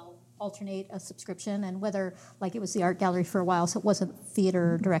once in a while I'll alternate a subscription, and whether, like, it was the art gallery for a while, so it wasn't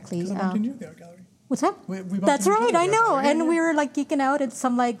theater directly. Because I bumped into you at the art gallery. What's that? We bumped That's into each right, other I at the art know. gallery. And Yeah. we were, like, geeking out at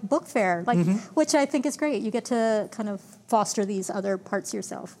some, like, book fair, like, which I think is great. You get to kind of foster these other parts of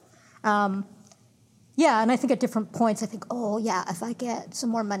yourself. Yeah, and I think at different points, I think, oh, yeah, if I get some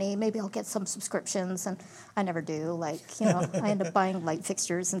more money, maybe I'll get some subscriptions. And I never do. Like, you know, I end up buying light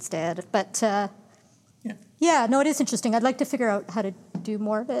fixtures instead. But, yeah, no, it is interesting. I'd like to figure out how to do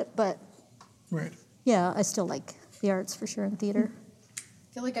more of it. But, Right. yeah, I still like the arts for sure in theater.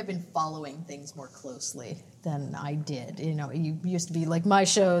 I feel like I've been following things more closely than I did. You know, you used to be like my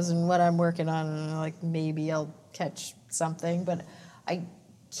shows and what I'm working on, and like maybe I'll catch something, but I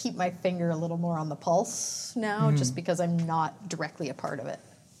keep my finger a little more on the pulse now, just because I'm not directly a part of it.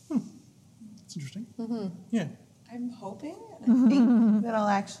 That's interesting. Yeah. I'm hoping, and I think that I'll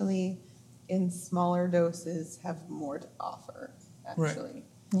actually, in smaller doses, have more to offer. Actually,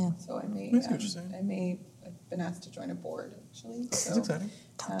 Yeah. So I may. That's interesting. I've been asked to join a board actually. That's So, exciting.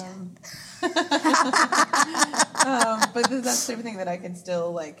 but that's the type of thing that I can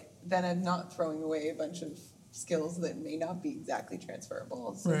still like. Then I'm not throwing away a bunch of skills that may not be exactly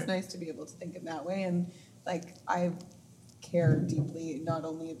transferable. So Right. it's nice to be able to think in that way. And like I care deeply not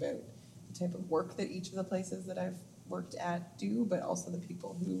only about the type of work that each of the places that I've worked at do, but also the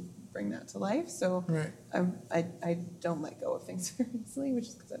people who bring that to life. So Right. I don't let go of things very easily, which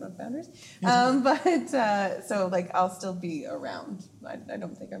is because I don't have boundaries. So like I'll still be around. I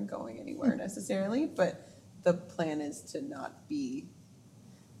don't think I'm going anywhere necessarily, but the plan is to not be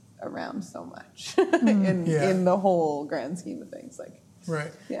around so much in the whole grand scheme of things. Like,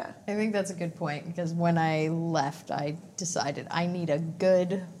 Right. yeah. I think that's a good point, because when I left, I decided I need a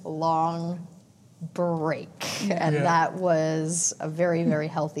good long break, and Yeah. that was a very, very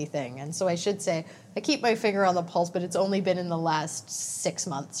healthy thing. And so I should say I keep my finger on the pulse, but it's only been in the last 6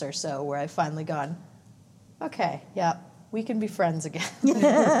 months or so where I've finally gone, okay, yeah, we can be friends again.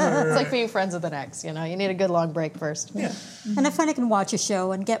 It's like being friends with an ex, you know? You need a good long break first. Yeah. And I find I can watch a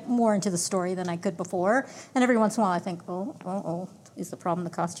show and get more into the story than I could before. And every once in a while I think, oh, is the problem the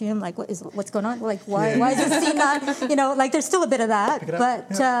costume? Like, what's going on? Like, why is this scene not, you know, like there's still a bit of that. Pick it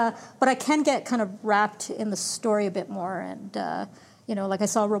up. But I can get kind of wrapped in the story a bit more. And, you know, like I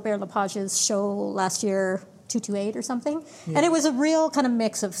saw Robert Lepage's show last year, 228 or something. Yeah. And it was a real kind of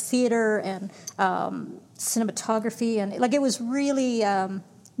mix of theater and cinematography. And like it was really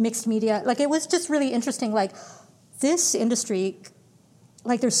mixed media. Like it was just really interesting. Like this industry,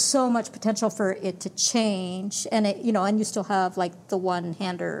 like there's so much potential for it to change, and it, you know, and you still have like the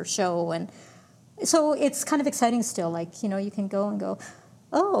one-hander show, and so it's kind of exciting still. Like, you know, you can go and go,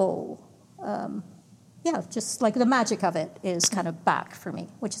 yeah, just like the magic of it is kind of back for me,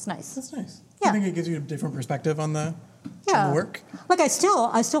 which is nice. That's nice. Yeah. I think it gives you a different perspective on the work. Like I still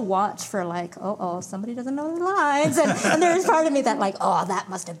watch for like, somebody doesn't know the lines, and there's part of me that like, that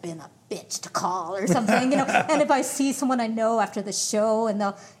must have been a bitch to call or something, you know. And if I see someone I know after the show, and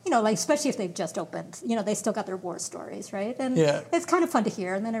they'll, you know, like especially if they've just opened, you know, they still got their war stories, right? And it's kind of fun to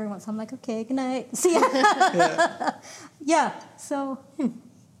hear. And then every once I'm like, okay, good night, see ya. Yeah. So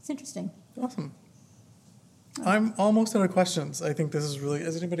it's interesting. Awesome. I'm almost out of questions. I think this is really.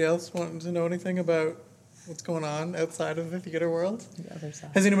 Is anybody else wanting to know anything about what's going on outside of the theater world?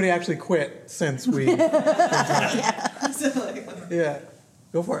 Has anybody actually quit since we? Yeah,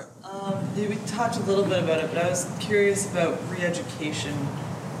 go for it. We talked a little bit about it, but I was curious about re-education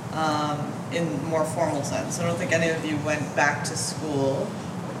in more formal sense. I don't think any of you went back to school,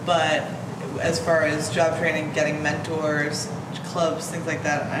 but as far as job training, getting mentors, clubs, things like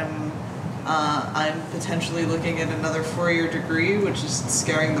that, I'm potentially looking at another 4-year degree, which is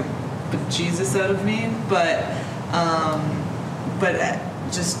scaring the bejesus out of me. But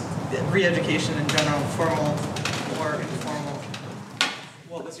just re-education in general, formal or informal.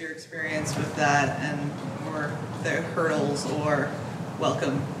 What was your experience with that, and or the hurdles or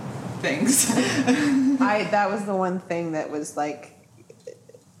welcome things? That was the one thing that was like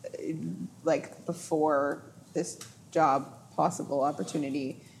before this job possible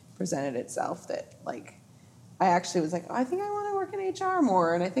opportunity presented itself, that like I actually was like, I think I want to work in HR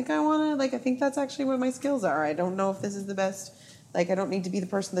more, and I think I want to I think that's actually what my skills are. I don't know if this is the best, I don't need to be the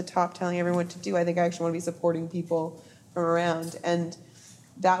person at the top telling everyone what to do. I think I actually want to be supporting people from around. And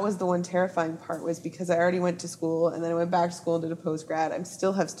that was the one terrifying part, was because I already went to school, and then I went back to school and did a post-grad. I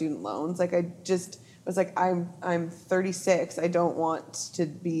still have student loans. Like I just was like, I'm 36. I don't want to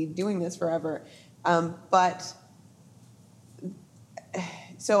be doing this forever.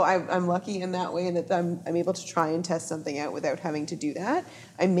 So I'm lucky in that way that I'm able to try and test something out without having to do that.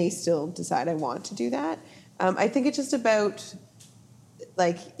 I may still decide I want to do that. I think it's just about,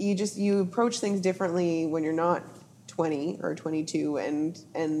 like, you approach things differently when you're not 20 or 22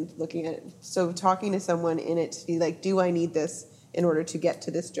 and looking at it. So talking to someone in it to be like, do I need this in order to get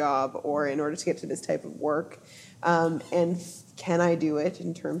to this job or in order to get to this type of work? And can I do it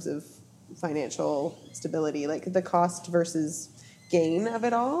in terms of financial stability, like the cost versus gain of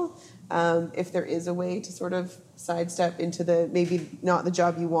it all? If there is a way to sort of sidestep into the, maybe not the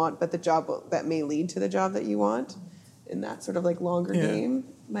job you want, but the job that may lead to the job that you want, and that sort of like longer game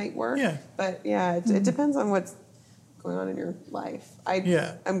might work. Yeah. But yeah, it depends on what's going on in your life.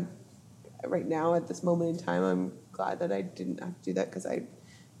 I'm right now at this moment in time, I'm glad that I didn't have to do that because I'm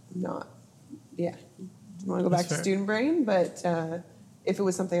not, didn't want to go back to student brain, but if it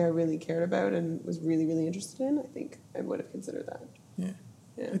was something I really cared about and was really, really interested in, I think I would have considered that.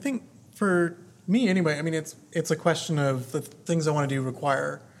 Yeah. I think for me anyway, I mean, it's a question of the things I want to do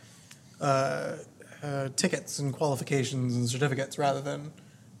require tickets and qualifications and certificates rather than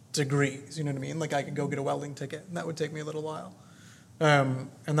degrees, you know what I mean? Like I could go get a welding ticket and that would take me a little while. And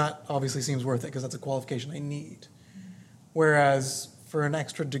that obviously seems worth it because that's a qualification I need. Whereas for an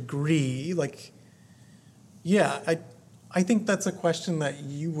extra degree, like, I think that's a question that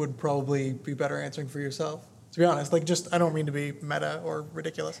you would probably be better answering for yourself, to be honest. Like, just, I don't mean to be meta or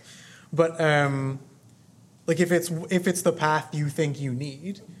ridiculous, but like if it's the path you think you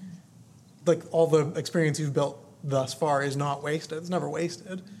need, like all the experience you've built thus far is not wasted. It's never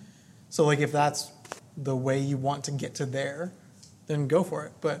wasted. So like if that's the way you want to get to there, then go for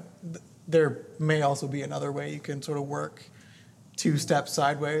it. But there may also be another way you can sort of work 2 steps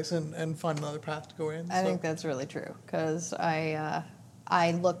sideways and find another path to go in. I think that's really true because I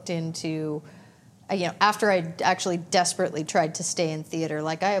looked into, after I actually desperately tried to stay in theater,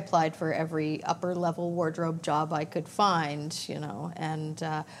 like I applied for every upper level wardrobe job I could find, and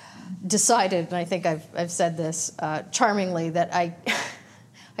decided, and I think I've said this charmingly, that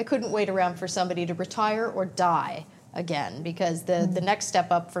I couldn't wait around for somebody to retire or die again because the next step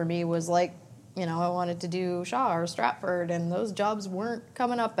up for me was like, I wanted to do Shaw or Stratford, and those jobs weren't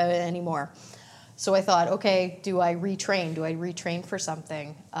coming up anymore. So I thought, okay, do I retrain? Do I retrain for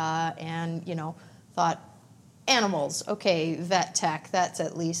something? And thought, animals, okay, vet tech, that's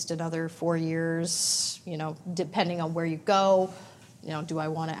at least another 4 years, depending on where you go. Do I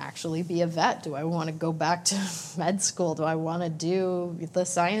want to actually be a vet? Do I want to go back to med school? Do I want to do the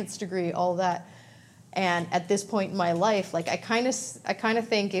science degree? All that. And at this point in my life, like I kind of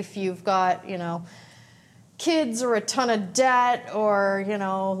think if you've got, kids or a ton of debt or,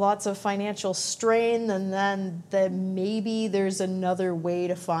 lots of financial strain, then maybe there's another way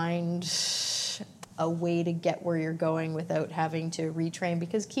to find a way to get where you're going without having to retrain.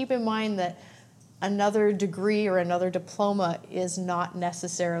 Because keep in mind that another degree or another diploma is not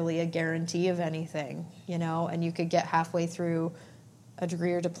necessarily a guarantee of anything, and you could get halfway through a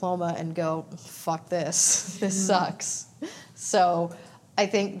degree or diploma and go, fuck this, this sucks. So I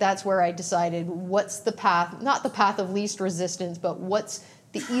think that's where I decided what's the path, not the path of least resistance, but what's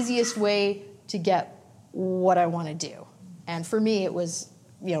the easiest way to get what I want to do. And for me, it was,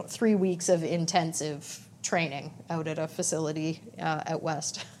 3 weeks of intensive training out at a facility at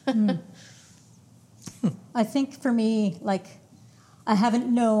West. I think for me, like, I haven't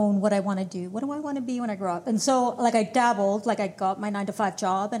known what I want to do. What do I want to be when I grow up? And so, like, I dabbled. Like, I got my 9-to-5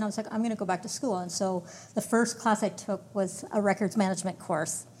 job, and I was like, I'm going to go back to school. And so the first class I took was a records management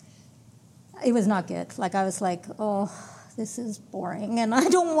course. It was not good. Like, I was like, oh, this is boring, and I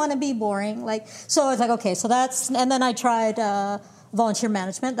don't want to be boring. Like, so I was like, okay, so that's... And then I tried volunteer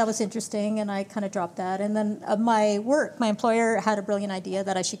management. That was interesting, and I kind of dropped that. And then my employer had a brilliant idea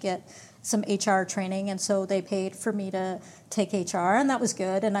that I should get some HR training, and so they paid for me to take HR, and that was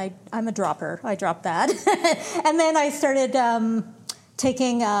good, and I'm a dropper. I dropped that. And then I started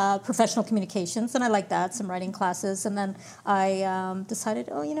taking professional communications, and I liked that, some writing classes, and then I decided,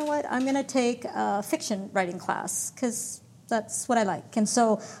 oh, you know what, I'm going to take a fiction writing class, because that's what I like. And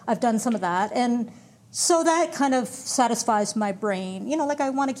so I've done some of that, and so that kind of satisfies my brain. Like I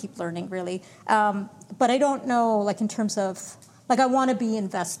want to keep learning, really. But I don't know, like in terms of... Like, I want to be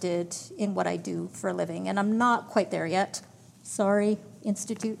invested in what I do for a living, and I'm not quite there yet. Sorry,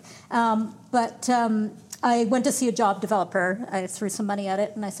 Institute. But I went to see a job developer. I threw some money at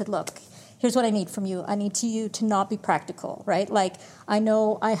it, and I said, look, here's what I need from you. I need you to not be practical, right? Like, I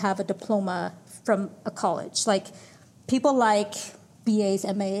know I have a diploma from a college. Like, people like BAs,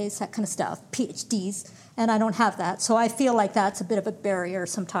 MAs, that kind of stuff, PhDs, and I don't have that. So I feel like that's a bit of a barrier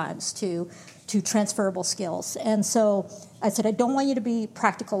sometimes to transferable skills. And so I said, I don't want you to be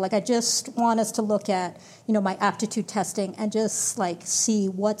practical. Like, I just want us to look at, my aptitude testing and just, like, see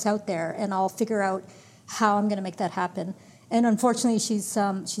what's out there. And I'll figure out how I'm going to make that happen. And unfortunately, she's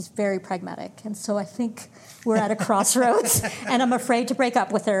very pragmatic. And so I think we're at a crossroads, and I'm afraid to break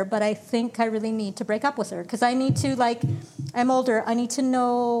up with her. But I think I really need to break up with her because I need to, I'm older. I need to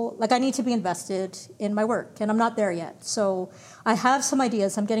know, I need to be invested in my work, and I'm not there yet. So I have some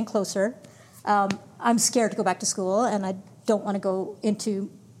ideas. I'm getting closer. I'm scared to go back to school, and I don't want to go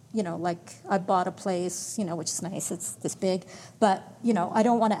into, I bought a place, which is nice. It's this big. But, I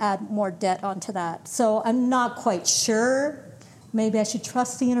don't want to add more debt onto that. So I'm not quite sure. Maybe I should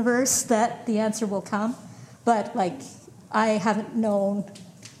trust the universe that the answer will come. But, I haven't known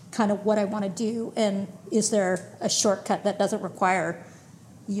kind of what I want to do. And is there a shortcut that doesn't require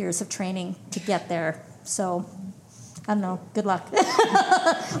years of training to get there? So I don't know. Good luck.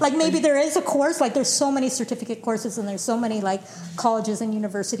 Maybe there is a course. There's so many certificate courses, and there's so many colleges and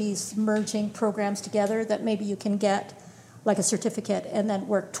universities merging programs together that maybe you can get a certificate and then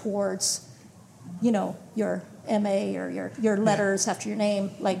work towards, your MA or your letters after your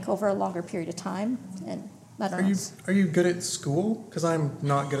name, over a longer period of time. And I don't know. Are you good at school? Because I'm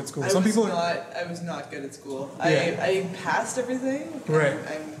not good at school. I was not good at school. Yeah. I passed everything. Right.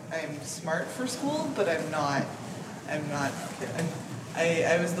 I'm smart for school, but I'm not.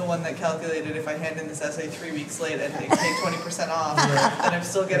 I was the one that calculated if I hand in this essay 3 weeks late and take 20% off, then I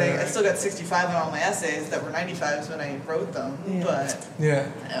still got 65 on all my essays that were 95s when I wrote them. Yeah. But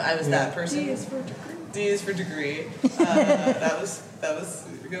I was that person. D is for degree. That was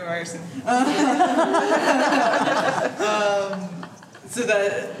go Ryerson. So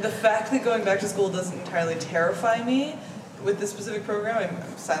the fact that going back to school doesn't entirely terrify me. With this specific program, I'm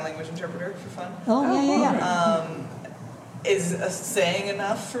a sign language interpreter for fun. Oh, yeah. Is saying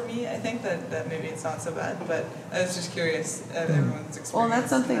enough for me, I think, that maybe it's not so bad. But I was just curious at everyone's experience. Well, that's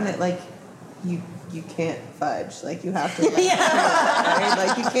something that you can't fudge. You have to.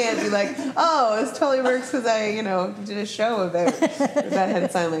 Right? You can't be oh, this totally works because I, did a show that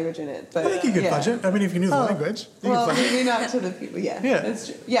had sign language in it. But I think you could fudge it. I mean, if you knew the language. Well, maybe not to the people. Yeah. That's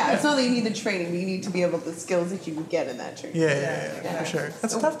true. Yeah, it's not that you need the training, but you need to be able the skills that you can get in that training. Yeah, for sure.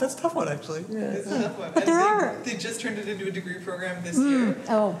 That's tough. That's a tough one, actually. Yeah. It's a tough one. But they just turned it into a degree program this year.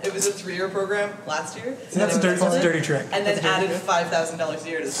 Oh. It was a 3-year program last year. So that's a dirty trick. And then added $5,000 a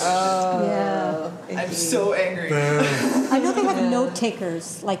year to the scholarship. Oh. Yeah. I'm so angry. I know they have note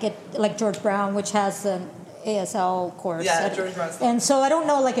takers, like George Brown, which has an ASL course. Yeah, George Brown's. And so I don't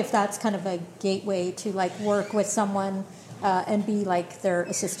know, if that's kind of a gateway to work with someone and be their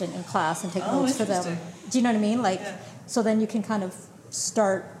assistant in class and take notes for them. Do you know what I mean? So then you can kind of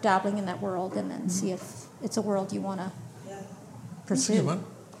start dabbling in that world and then see if it's a world you want to pursue.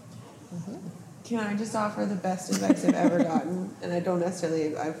 Mm-hmm. Can I just offer the best advice I've ever gotten? And I don't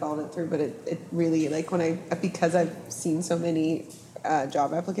necessarily, I've followed it through, but it really, because I've seen so many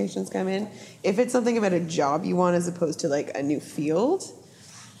job applications come in, if it's something about a job you want as opposed to a new field,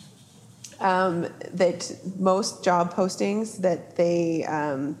 that most job postings that they,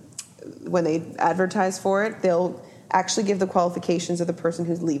 when they advertise for it, they'll actually give the qualifications of the person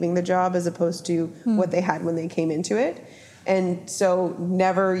who's leaving the job as opposed to what they had when they came into it. And so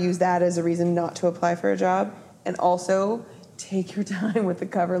never use that as a reason not to apply for a job. And also take your time with the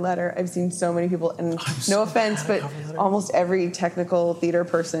cover letter. I've seen so many people, and no offense, but almost every technical theater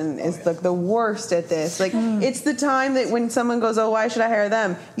person is the worst at this. It's the time that when someone goes, oh, why should I hire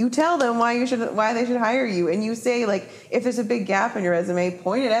them? You tell them why they should hire you. And you say, if there's a big gap in your resume,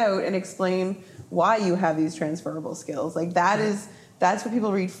 point it out and explain why you have these transferable skills. That's what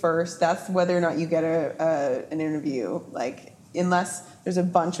people read first. That's whether or not you get an interview. Unless there's a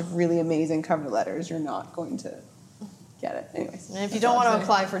bunch of really amazing cover letters, you're not going to get it. Anyways. And if you don't want to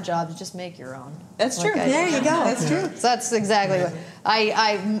apply for jobs, just make your own. That's true. There you go. That's true. So that's exactly what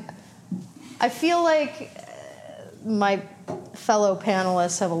I feel like my fellow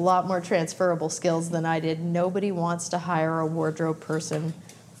panelists have a lot more transferable skills than I did. Nobody wants to hire a wardrobe person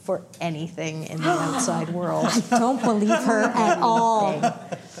for anything in the outside world. I don't believe her at all.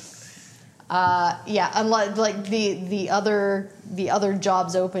 Unlike the other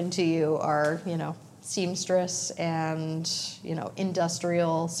jobs open to you are seamstress and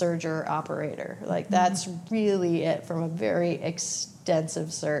industrial serger operator. That's really it from a very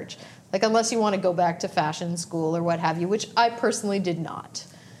extensive search. Unless you want to go back to fashion school or what have you, which I personally did not.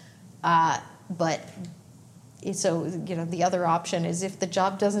 But so the other option is if the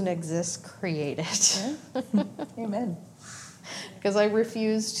job doesn't exist, create it. Yeah. Amen. Because I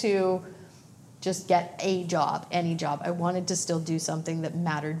refuse to just get a job, any job. I wanted to still do something that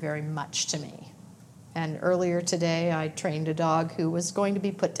mattered very much to me. And earlier today, I trained a dog who was going to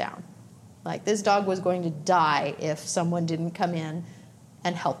be put down. This dog was going to die if someone didn't come in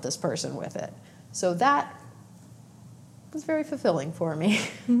and help this person with it. So that was very fulfilling for me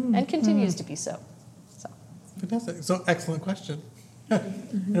and continues to be so. Fantastic. So excellent question.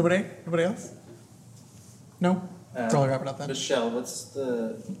 Anybody else? No? Probably wrap it up then. Michelle, what's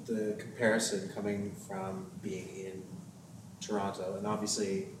the comparison coming from being in Toronto? And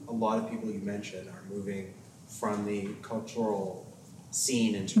obviously, a lot of people you mentioned are moving from the cultural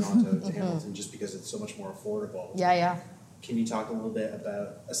scene in Toronto to Hamilton just because it's so much more affordable. Yeah. Can you talk a little bit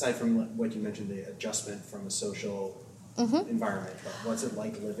about, aside from what you mentioned, the adjustment from a social environment, but what's it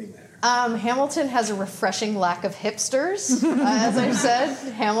like living there? Hamilton has a refreshing lack of hipsters. As I've said,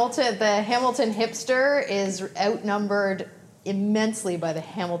 the Hamilton hipster is outnumbered immensely by the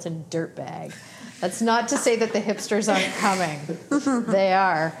Hamilton dirtbag. That's not to say that the hipsters aren't coming. They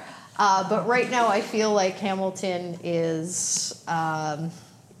are. But right now I feel like Hamilton is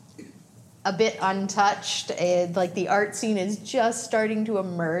a bit untouched. Like the art scene is just starting to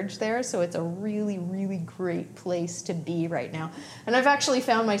emerge there, so it's a really, really great place to be right now. And I've actually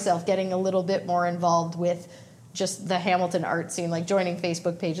found myself getting a little bit more involved with just the Hamilton art scene, like joining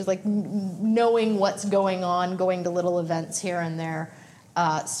Facebook pages, like knowing what's going on, going to little events here and there.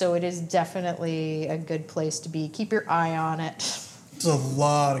 So it is definitely a good place to be. Keep your eye on it. There's a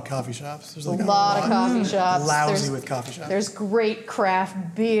lot of coffee shops. There's like a lot of coffee shops. Lousy with coffee shops. There's great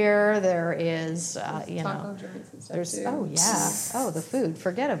craft beer. There is, Taco joints and stuff there's too. the food.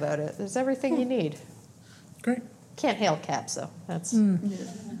 Forget about it. There's everything you need. Great. Can't hail cabs though. That's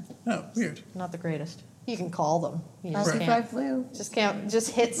Oh, weird. not the greatest. You can call them. You just Right. can't. Blue. Just can't. Just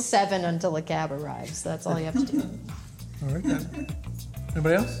hit 7 until a cab arrives. That's all you have to do. All right, then.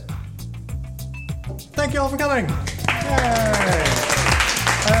 Anybody else? Thank you all for coming. Yay.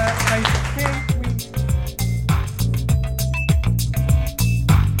 I think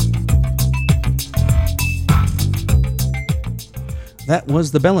we... That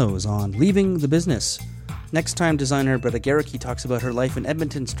was The Bellows on Leaving the Business. Next time, designer Britta Garricky talks about her life in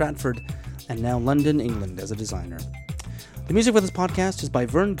Edmonton, Stratford, and now London, England as a designer. The music for this podcast is by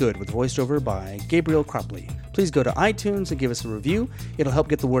Vern Good with voiceover by Gabriel Cropley. Please go to iTunes and give us a review. It'll help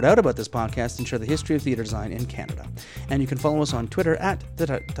get the word out about this podcast and share the history of theatre design in Canada. And you can follow us on Twitter at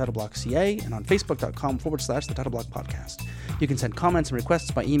ThetitleBlockCA and on Facebook.com/The Titleblock Podcast. You can send comments and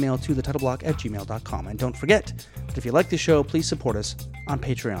requests by email to thetitleBlock@gmail.com. And don't forget that if you like the show, please support us on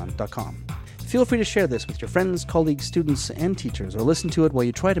Patreon.com. Feel free to share this with your friends, colleagues, students, and teachers, or listen to it while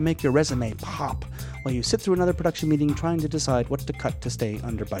you try to make your resume pop, while you sit through another production meeting trying to decide what to cut to stay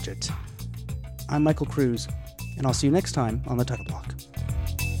under budget. I'm Michael Cruz, and I'll see you next time on The Title Block.